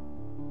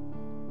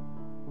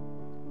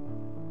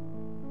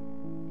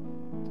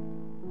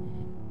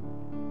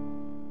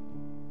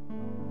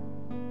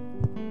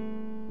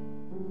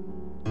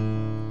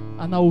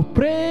 And I will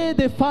pray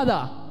the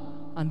Father,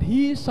 and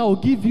he shall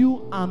give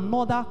you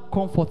another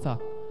Comforter,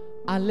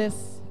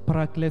 allos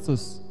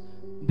parakletos.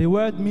 The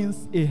word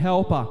means a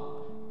helper,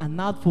 an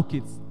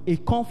advocate, a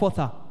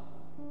comforter,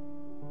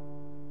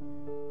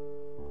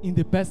 in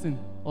the person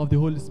of the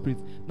Holy Spirit,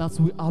 that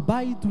will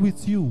abide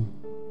with you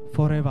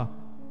forever.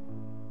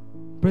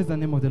 Praise the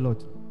name of the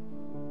Lord.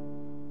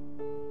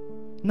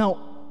 Now,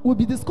 we'll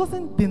be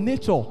discussing the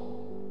nature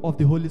of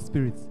the Holy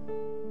Spirit.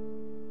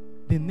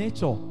 The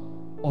nature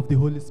of the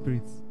Holy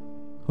Spirit.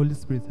 Holy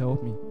Spirit,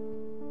 help me.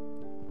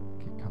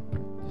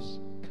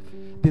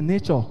 The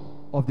nature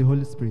of the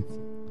Holy Spirit.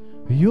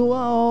 You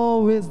are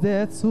always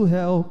there to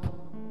help.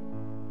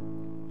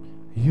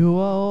 You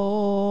are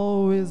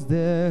always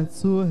there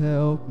to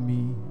help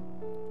me,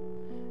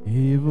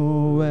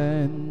 even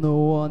when no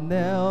one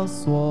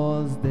else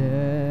was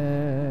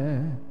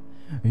there.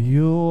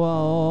 You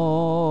are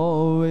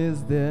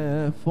always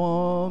there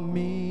for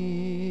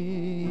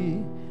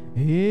me,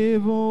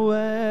 even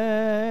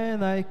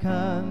when I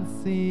can't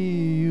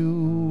see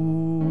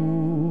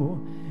you,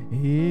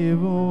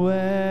 even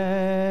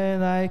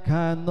when I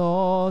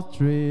cannot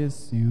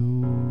trace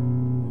you.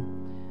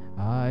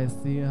 I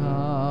still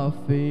have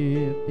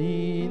faith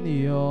in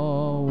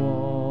your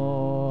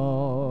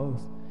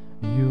works.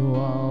 You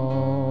are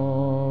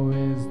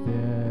always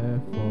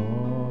there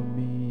for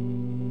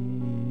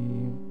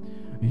me.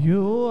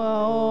 You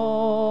are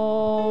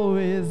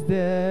always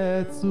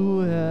there to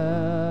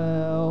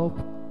help.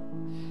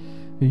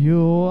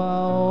 You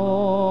are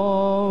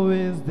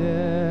always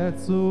there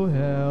to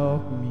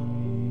help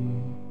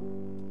me,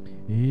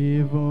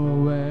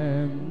 even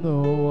when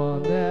no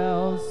one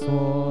else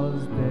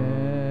was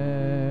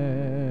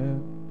there.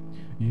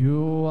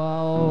 You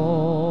are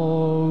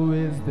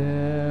always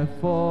there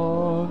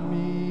for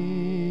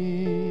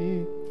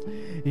me,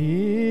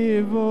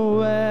 even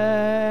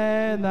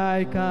when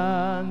I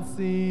can't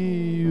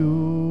see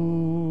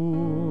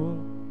you,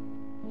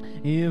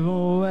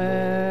 even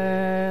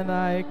when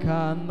I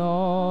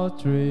cannot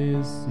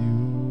trace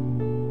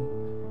you.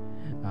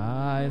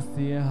 I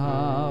still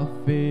have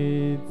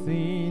faith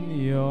in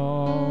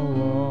your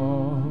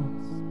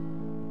works.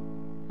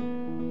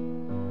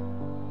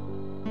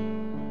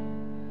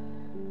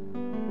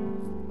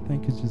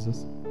 Thank you,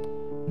 Jesus.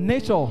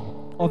 Nature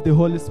of the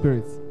Holy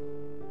Spirit.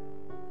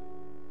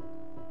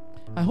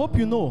 I hope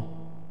you know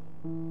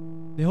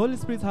the Holy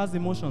Spirit has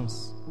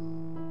emotions,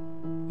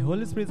 the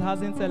Holy Spirit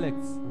has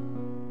intellect,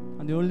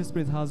 and the Holy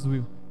Spirit has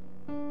will.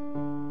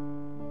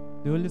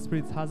 The Holy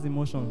Spirit has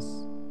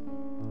emotions.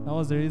 That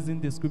was the reason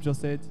the scripture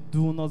said,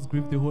 do not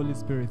grieve the Holy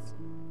Spirit.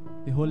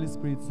 The Holy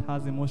Spirit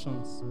has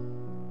emotions.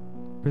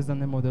 Praise the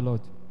name of the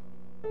Lord.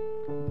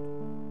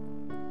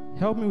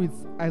 Help me with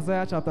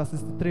Isaiah chapter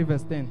 63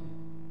 verse 10.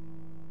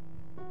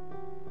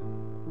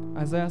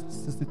 Isaiah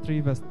 63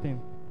 verse 10.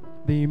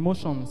 The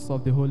emotions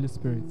of the Holy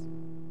Spirit.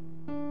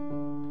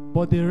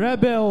 But they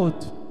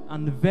rebelled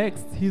and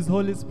vexed his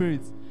Holy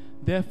Spirit.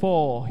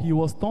 Therefore, he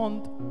was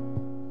turned.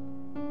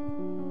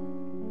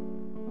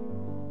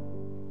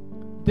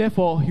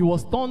 Therefore, he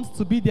was turned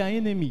to be their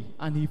enemy,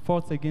 and he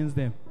fought against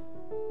them.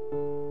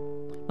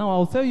 Now,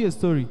 I'll tell you a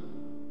story.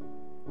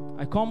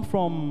 I come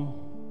from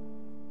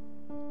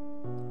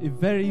a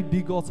very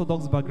big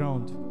Orthodox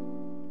background.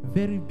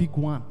 Very big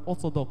one,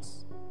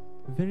 Orthodox.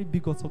 Very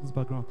big Orthodox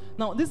background.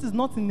 Now, this is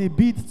not in a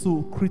bid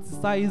to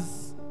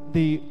criticize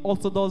the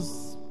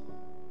Orthodox.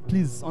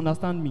 Please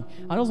understand me.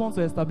 I just want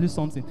to establish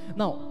something.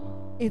 Now,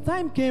 a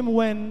time came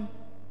when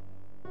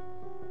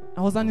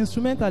I was an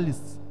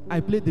instrumentalist. I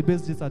played the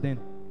bass guitar then.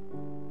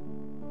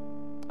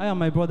 I and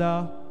my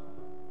brother,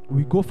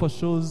 we go for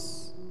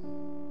shows.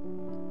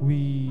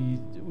 We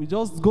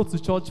just go to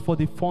church for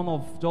the fun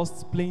of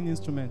just playing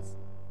instruments.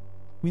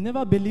 We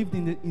never believed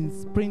in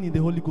praying in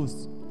the Holy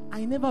Ghost.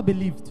 I never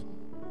believed.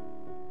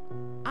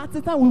 At the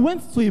time, we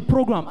went to a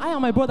program. I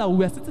and my brother, we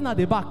were sitting at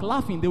the back,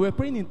 laughing. They were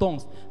praying in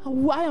tongues.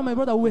 I and my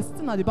brother, we were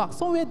sitting at the back,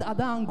 somewhere at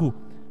that angle,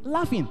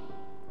 laughing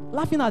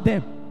at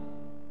them.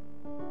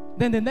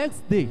 Then the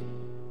next day,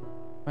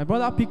 my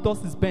brother picked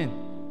up his pen.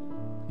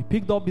 He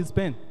picked up his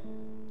pen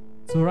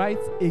to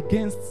write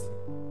against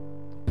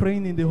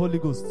praying in the Holy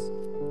Ghost.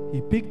 He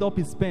picked up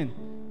his pen.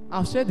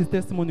 I'll share the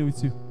testimony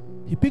with you.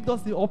 He picked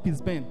up his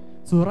pen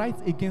to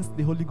write against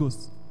the Holy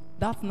Ghost.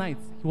 That night,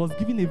 he was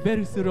given a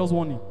very serious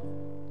warning.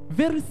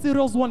 Very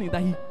serious warning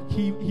that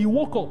he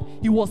woke up.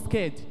 He was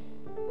scared.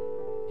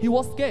 He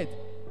was scared.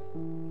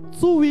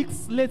 2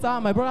 weeks later,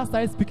 my brother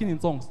started speaking in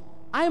tongues.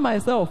 I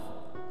myself,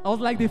 I was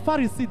like the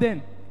Pharisee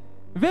then.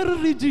 Very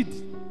rigid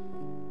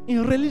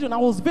in religion. I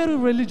was very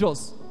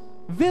religious.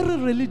 Very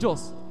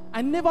religious.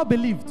 I never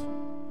believed.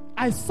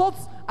 I sought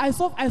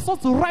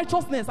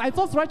righteousness. I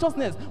thought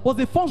righteousness was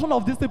a function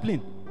of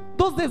discipline.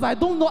 Those days, I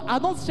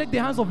don't shake the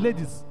hands of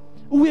ladies.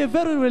 We were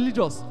very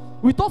religious.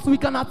 We thought we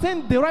can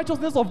attain the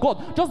righteousness of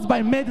God just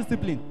by mere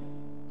discipline.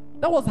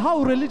 That was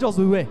how religious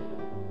we were.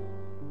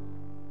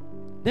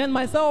 Then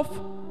myself,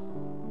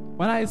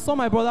 when I saw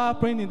my brother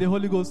praying in the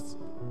Holy Ghost,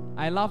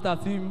 I laughed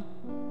at him.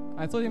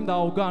 I told him that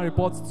I would go and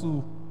report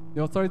to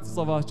the authorities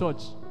of our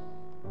church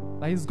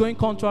that he's going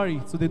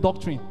contrary to the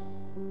doctrine.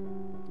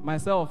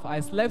 Myself, I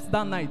slept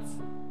that night.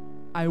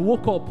 I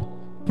woke up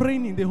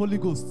praying in the Holy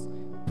Ghost,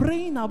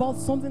 praying about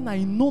something I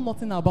know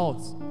nothing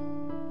about.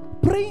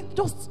 Praying,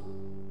 just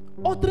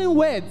uttering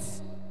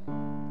words.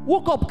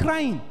 Woke up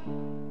crying.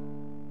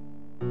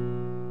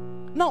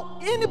 Now,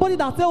 anybody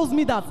that tells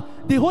me that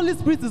the Holy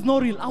Spirit is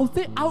not real, I'll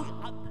say,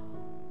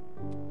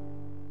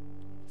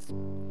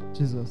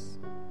 Jesus.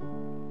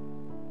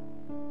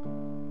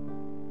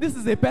 This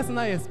is a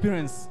personal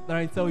experience that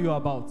I tell you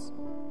about.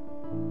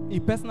 A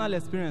personal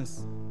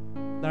experience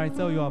that I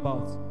tell you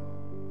about.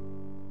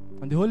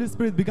 And the Holy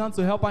Spirit began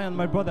to help I and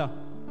my brother.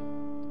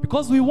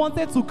 Because we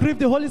wanted to grieve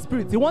the Holy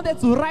Spirit. He wanted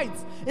to write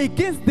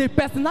against the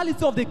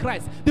personality of the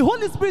Christ. The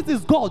Holy Spirit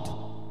is God.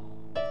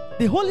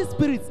 The Holy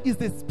Spirit is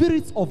the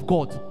Spirit of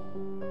God.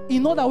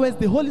 In other words,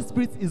 the Holy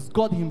Spirit is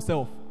God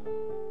Himself.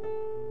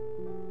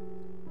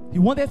 He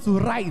wanted to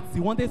write. He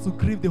wanted to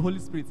grieve the Holy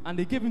Spirit. And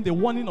they gave him the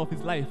warning of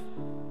his life.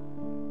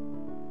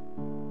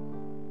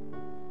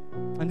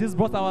 And this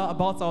brought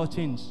about our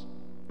change.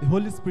 The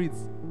Holy Spirit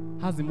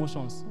has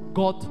emotions.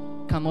 God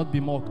cannot be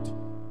mocked.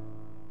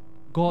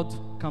 God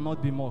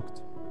cannot be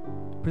mocked.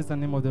 Praise the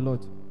name of the Lord.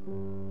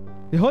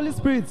 The Holy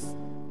Spirit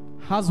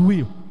has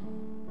will.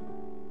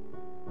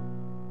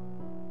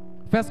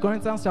 1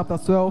 Corinthians chapter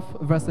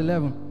 12, verse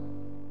 11.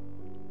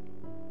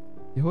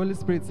 The Holy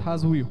Spirit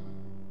has will.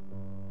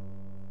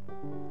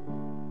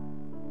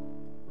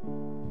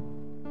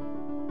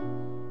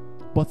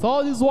 But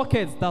all these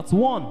workers, that's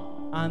one,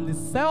 and the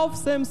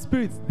self-same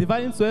Spirit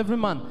dividing to every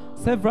man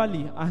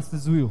severally as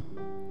His will.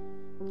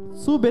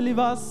 Two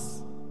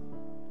believers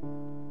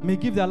may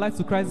give their life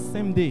to Christ the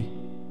same day.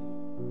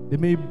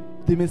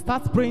 They may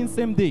start praying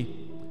same day,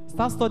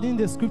 start studying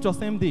the scripture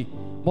same day.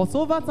 But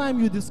over time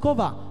you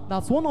discover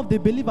that one of the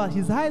believers,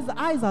 his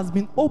eyes has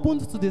been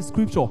opened to the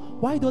scripture,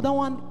 while the other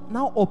one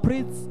now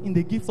operates in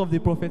the gifts of the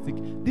prophetic.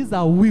 These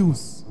are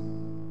wills.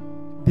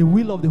 The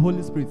will of the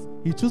Holy Spirit.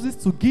 He chooses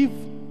to give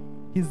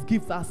His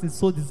gifts as He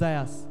so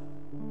desires.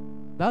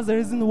 That's the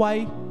reason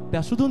why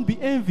there shouldn't be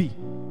envy.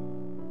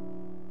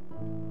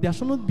 There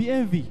shouldn't be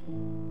envy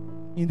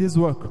in this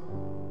work.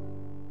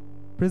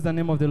 Praise the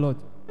name of the Lord.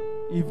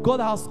 If God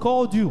has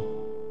called you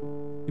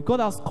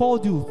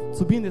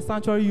to be in the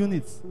sanctuary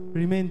units,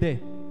 remain there.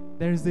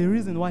 There is a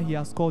reason why He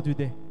has called you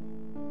there.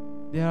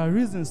 There are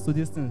reasons to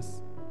these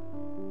things.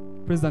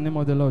 Praise the name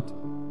of the Lord.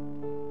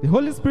 The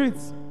Holy Spirit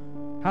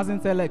has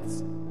intellect.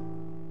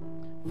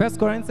 1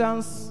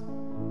 Corinthians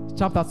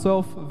chapter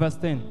 12, verse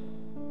 10.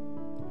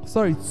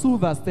 2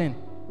 verse 10.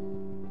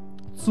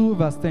 2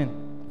 verse 10.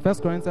 1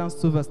 Corinthians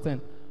 2 verse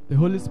 10. The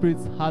Holy Spirit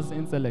has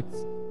intellect.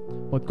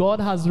 But God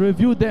has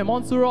revealed them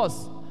unto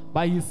us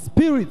by His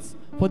Spirit.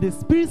 For the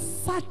Spirit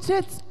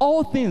searcheth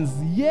all things,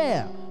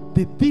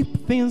 the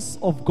deep things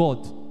of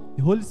God.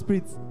 The Holy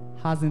Spirit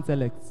has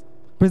intellect.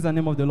 Praise the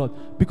name of the Lord.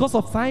 Because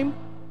of time,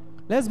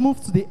 let's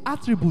move to the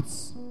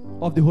attributes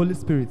of the Holy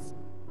Spirit.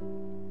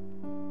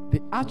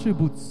 The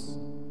attributes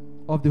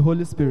of the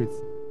Holy Spirit.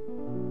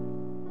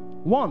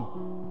 1,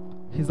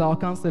 He's our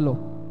counselor.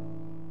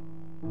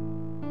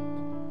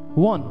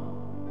 1,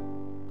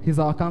 He's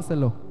our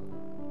counselor.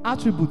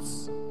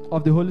 Attributes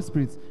of the Holy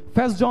Spirit.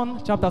 1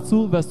 John chapter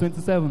 2, verse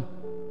 27.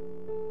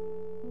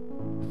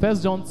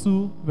 1 John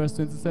 2, verse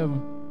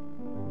 27.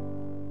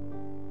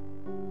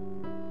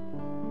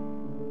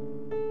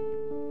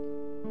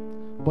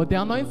 But the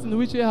anointing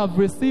which ye have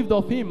received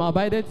of Him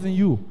abideth in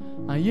you,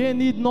 and ye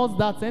need not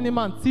that any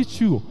man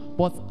teach you,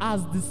 but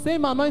as the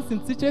same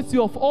anointing teacheth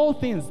you of all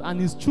things, and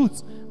is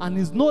truth, and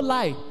is no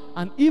lie,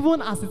 and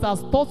even as it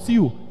has taught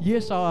you, ye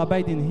shall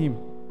abide in Him.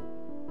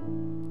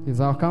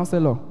 He's our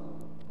counselor.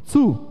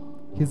 2,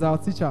 He's our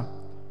teacher.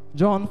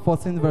 John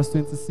 14, verse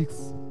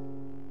 26.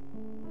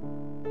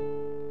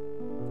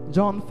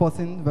 John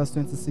 14, verse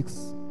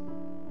 26.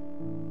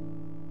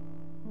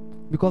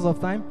 because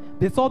of time.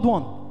 The third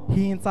one,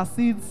 he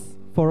intercedes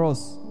for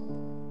us.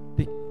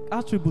 The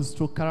attributes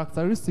through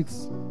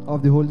characteristics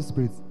of the Holy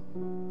Spirit.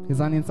 He's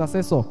an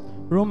intercessor.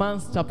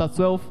 Romans chapter 8,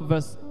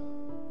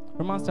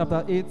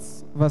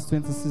 verse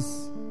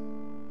 26.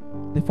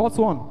 The fourth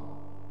one,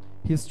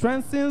 he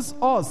strengthens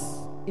us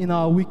in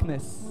our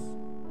weakness.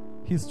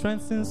 He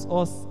strengthens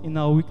us in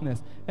our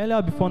weakness.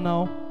 Earlier before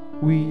now,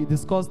 we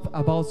discussed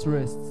about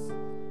rest.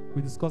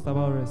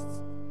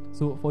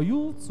 So for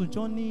you to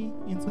journey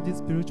into this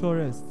spiritual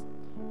rest,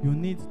 you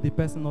need the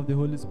person of the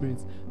Holy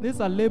Spirit. These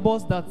are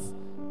labors that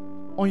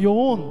on your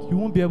own you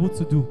won't be able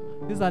to do.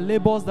 These are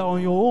labors that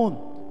on your own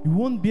you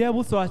won't be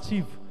able to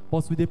achieve.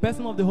 But with the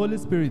person of the Holy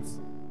Spirit,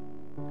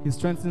 he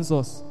strengthens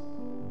us.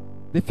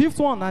 The fifth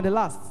one and the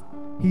last,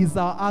 he is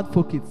our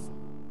advocate.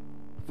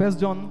 1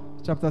 John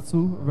chapter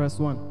 2, verse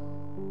 1.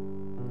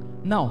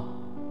 Now,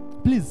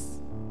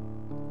 please,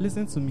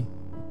 listen to me.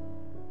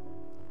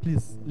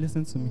 Please,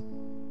 listen to me.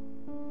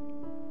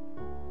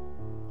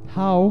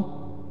 How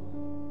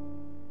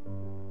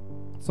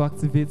to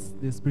activate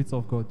the Spirit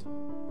of God?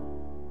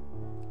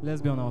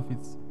 Let's be on our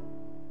feet.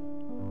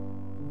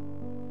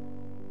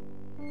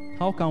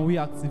 How can we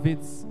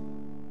activate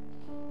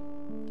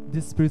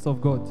the Spirit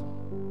of God?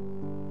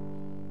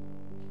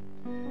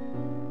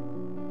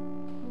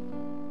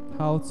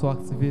 How to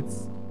activate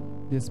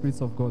the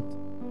Spirit of God?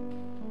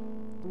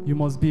 You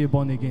must be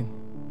born again.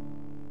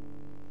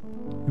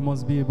 You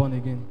must be born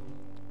again.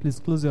 Please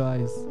close your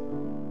eyes.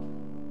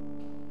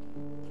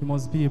 You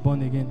must be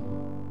born again.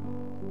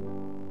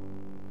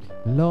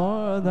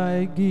 Lord,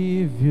 I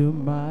give you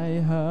my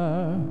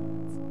heart.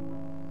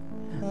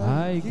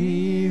 I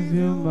give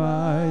you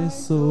my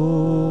soul.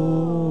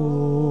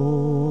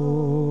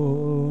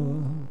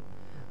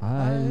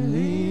 I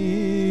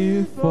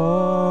live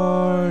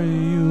for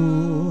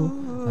you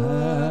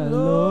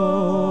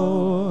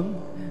alone.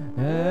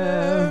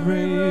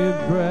 Every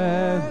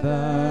breath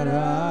that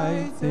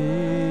I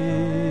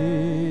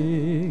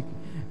take,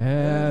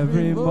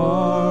 every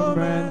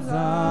moment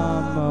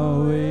I'm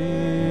awake.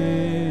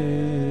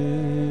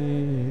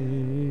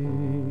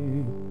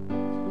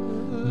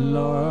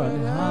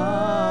 Lord,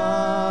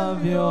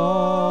 have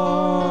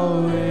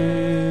your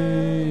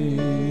way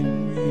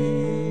in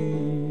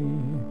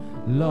me.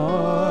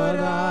 Lord,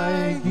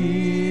 I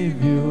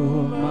give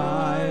you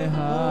my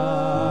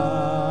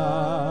heart.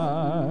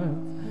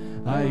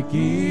 I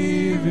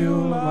give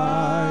you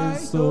my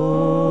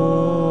soul.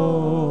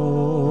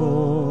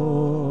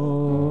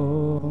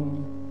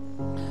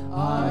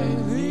 I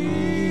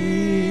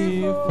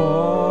live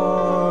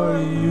for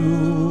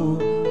you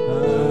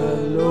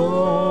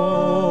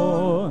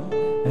alone.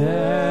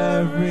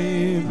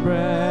 Every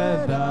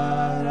breath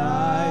that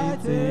I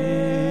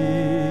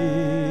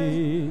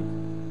take,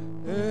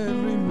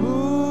 every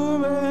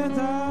moment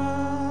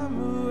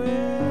I'm awake.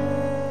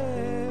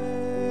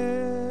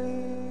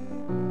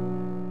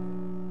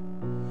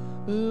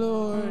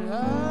 Lord,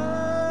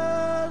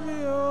 have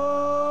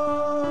your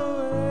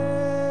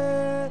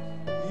way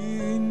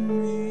in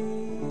me.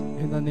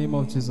 In the name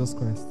of Jesus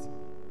Christ.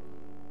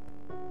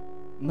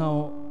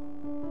 Now,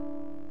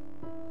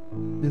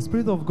 the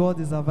Spirit of God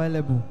is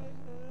available.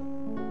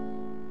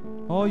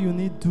 All you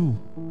need to do,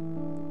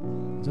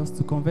 just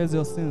to confess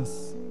your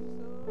sins,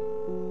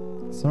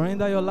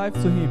 surrender your life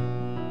to Him.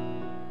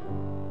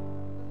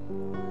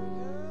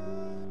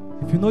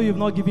 If you know you've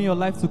not given your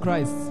life to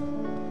Christ,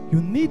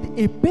 you need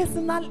a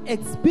personal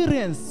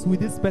experience with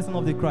this person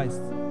of the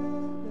Christ.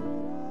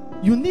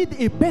 You need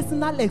a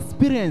personal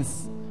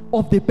experience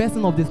of the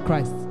person of this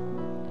Christ.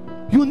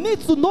 You need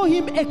to know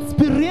Him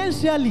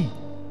experientially.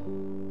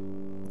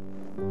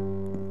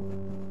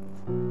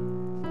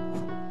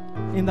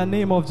 In the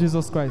name of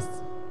Jesus Christ.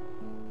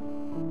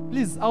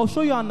 Please, I'll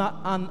show you an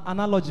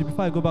analogy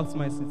before I go back to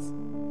my seat.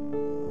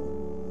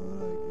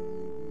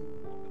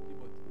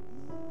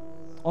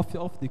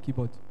 Off the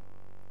keyboard.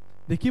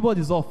 The keyboard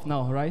is off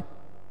now, right?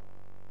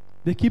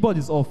 The keyboard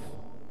is off.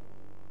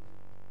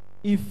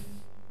 If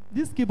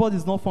this keyboard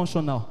is not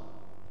functional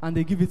and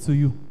they give it to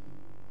you,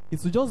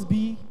 it will just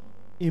be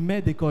a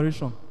mere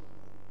decoration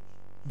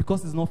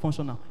because it's not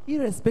functional,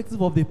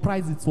 irrespective of the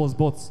price it was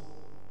bought.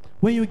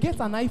 When you get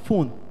an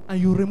iPhone and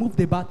you remove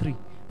the battery,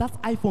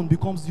 that iPhone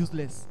becomes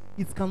useless.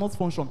 It cannot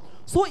function.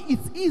 So it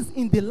is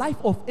in the life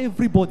of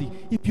everybody.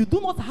 If you do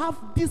not have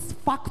this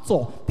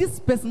factor, this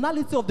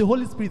personality of the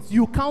Holy Spirit,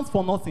 you count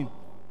for nothing.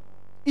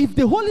 If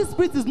the Holy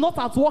Spirit is not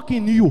at work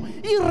in you,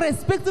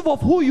 irrespective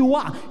of who you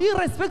are,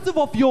 irrespective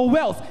of your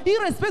wealth,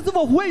 irrespective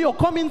of where you're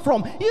coming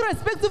from,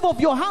 irrespective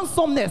of your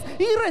handsomeness,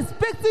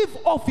 irrespective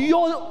of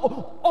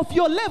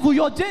your level,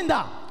 your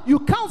gender, you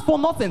count for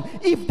nothing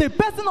if the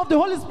person of the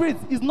Holy Spirit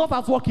is not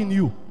at work in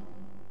you.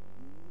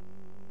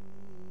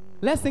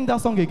 Let's sing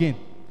that song again.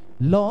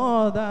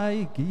 Lord,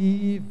 I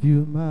give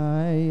you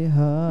my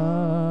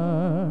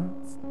heart.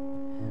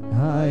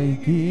 I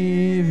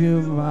give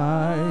you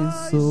my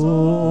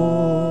soul.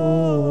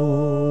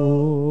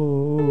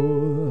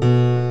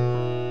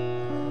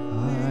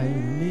 I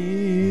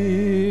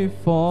live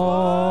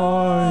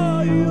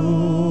for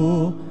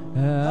you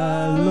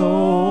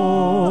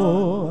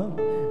alone.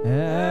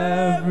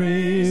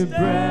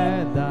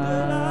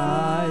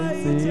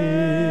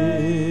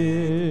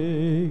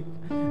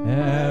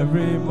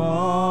 Every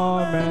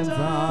moment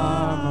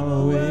I'm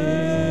away.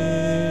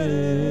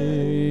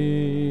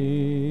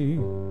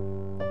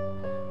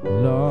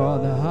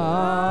 Lord,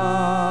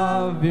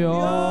 have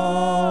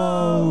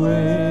your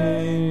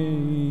way.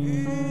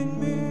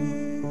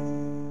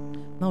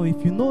 Now,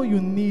 if you know you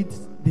need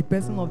the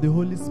person of the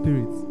Holy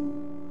Spirit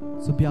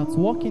to be at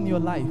work in your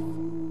life,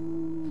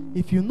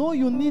 if you know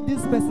you need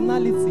this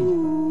personality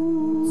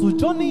to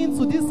journey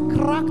into this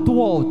cracked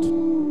world,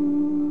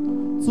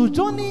 to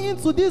journey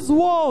into this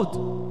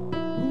world,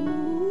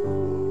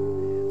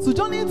 to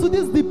journey into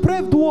this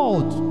depraved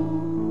world,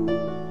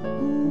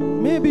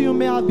 maybe you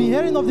may have been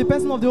hearing of the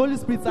person of the Holy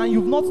Spirit and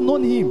you've not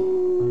known him.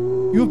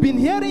 You've been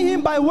hearing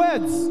him by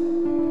words.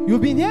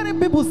 You've been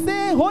hearing people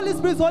say, Holy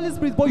Spirit,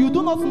 but you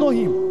do not know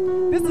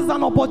him. This is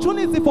an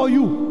opportunity for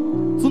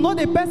you to know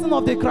the person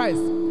of the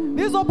Christ.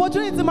 This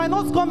opportunity might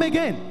not come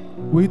again.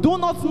 We do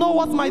not know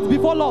what might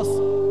befall us.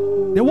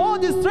 The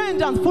world is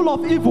strange and full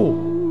of evil.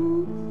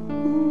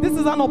 This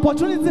is an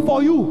opportunity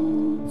for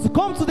you to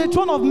come to the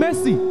throne of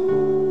mercy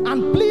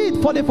and plead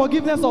for the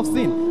forgiveness of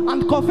sin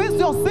and confess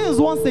your sins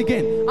once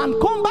again and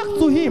come back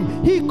to him.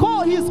 He's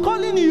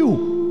calling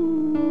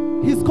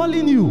you. He's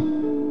calling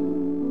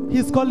you.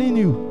 He's calling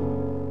you.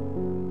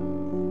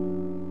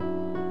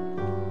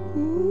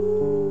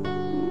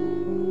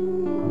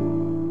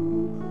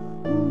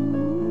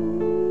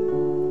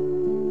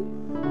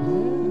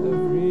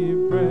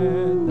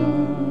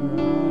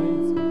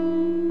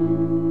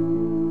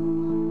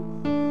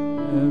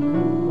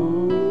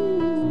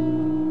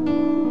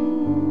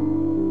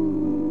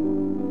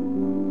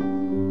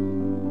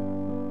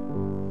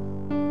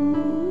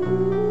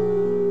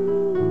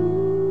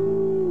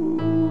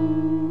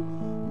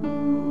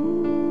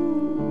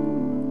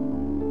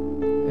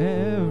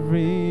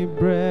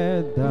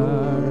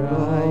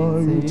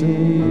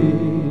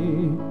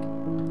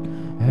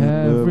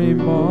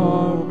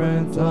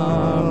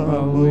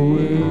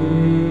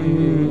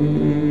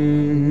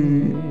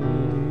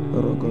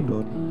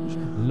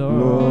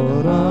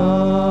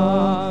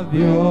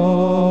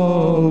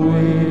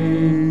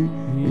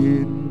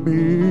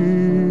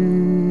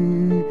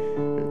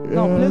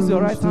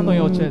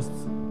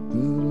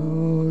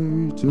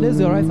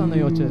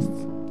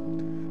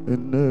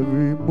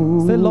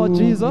 Say, Lord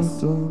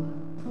Jesus.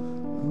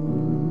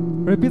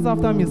 Repeat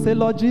after me. Say,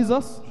 Lord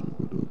Jesus,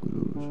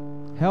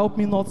 help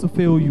me not to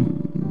fail you.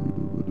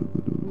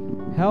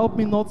 Help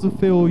me not to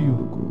fail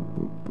you.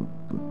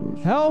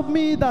 Help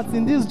me that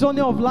in this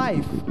journey of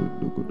life,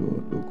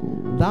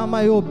 that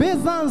my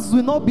obeisance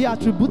will not be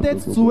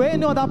attributed to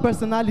any other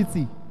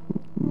personality.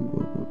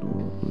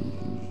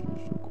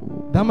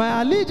 That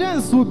my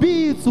allegiance will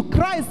be to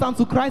Christ and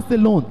to Christ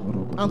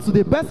alone, and to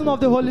the person of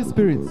the Holy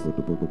Spirit.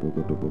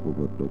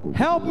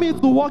 Help me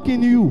to walk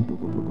in you.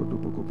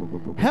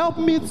 Help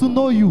me to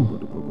know you.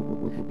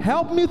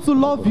 Help me to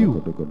love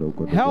you.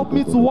 Help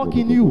me to walk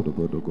in you.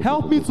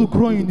 Help me to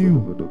grow in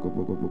you.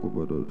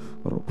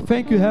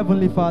 Thank you,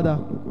 Heavenly Father.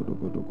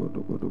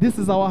 This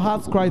is our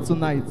heart's cry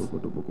tonight.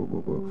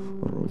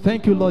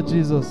 Thank you, Lord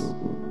Jesus.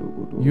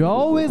 You are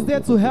always there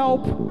to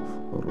help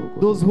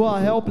those who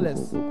are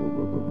helpless.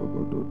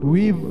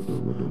 We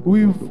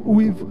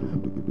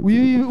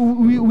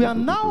are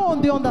now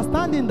on the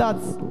understanding that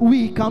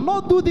we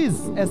cannot do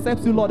this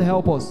except you, Lord,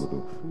 help us.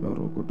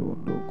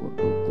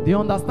 The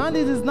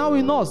understanding is now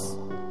in us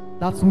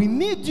that we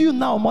need you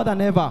now more than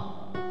ever.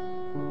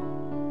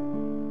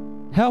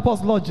 Help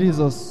us, Lord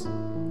Jesus,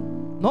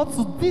 not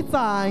to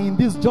deter in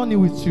this journey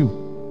with you.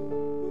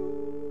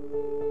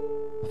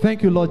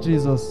 Thank you, Lord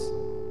Jesus.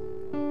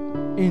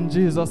 In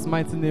Jesus'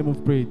 mighty name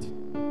we've prayed.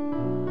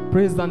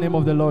 Praise the name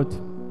of the Lord.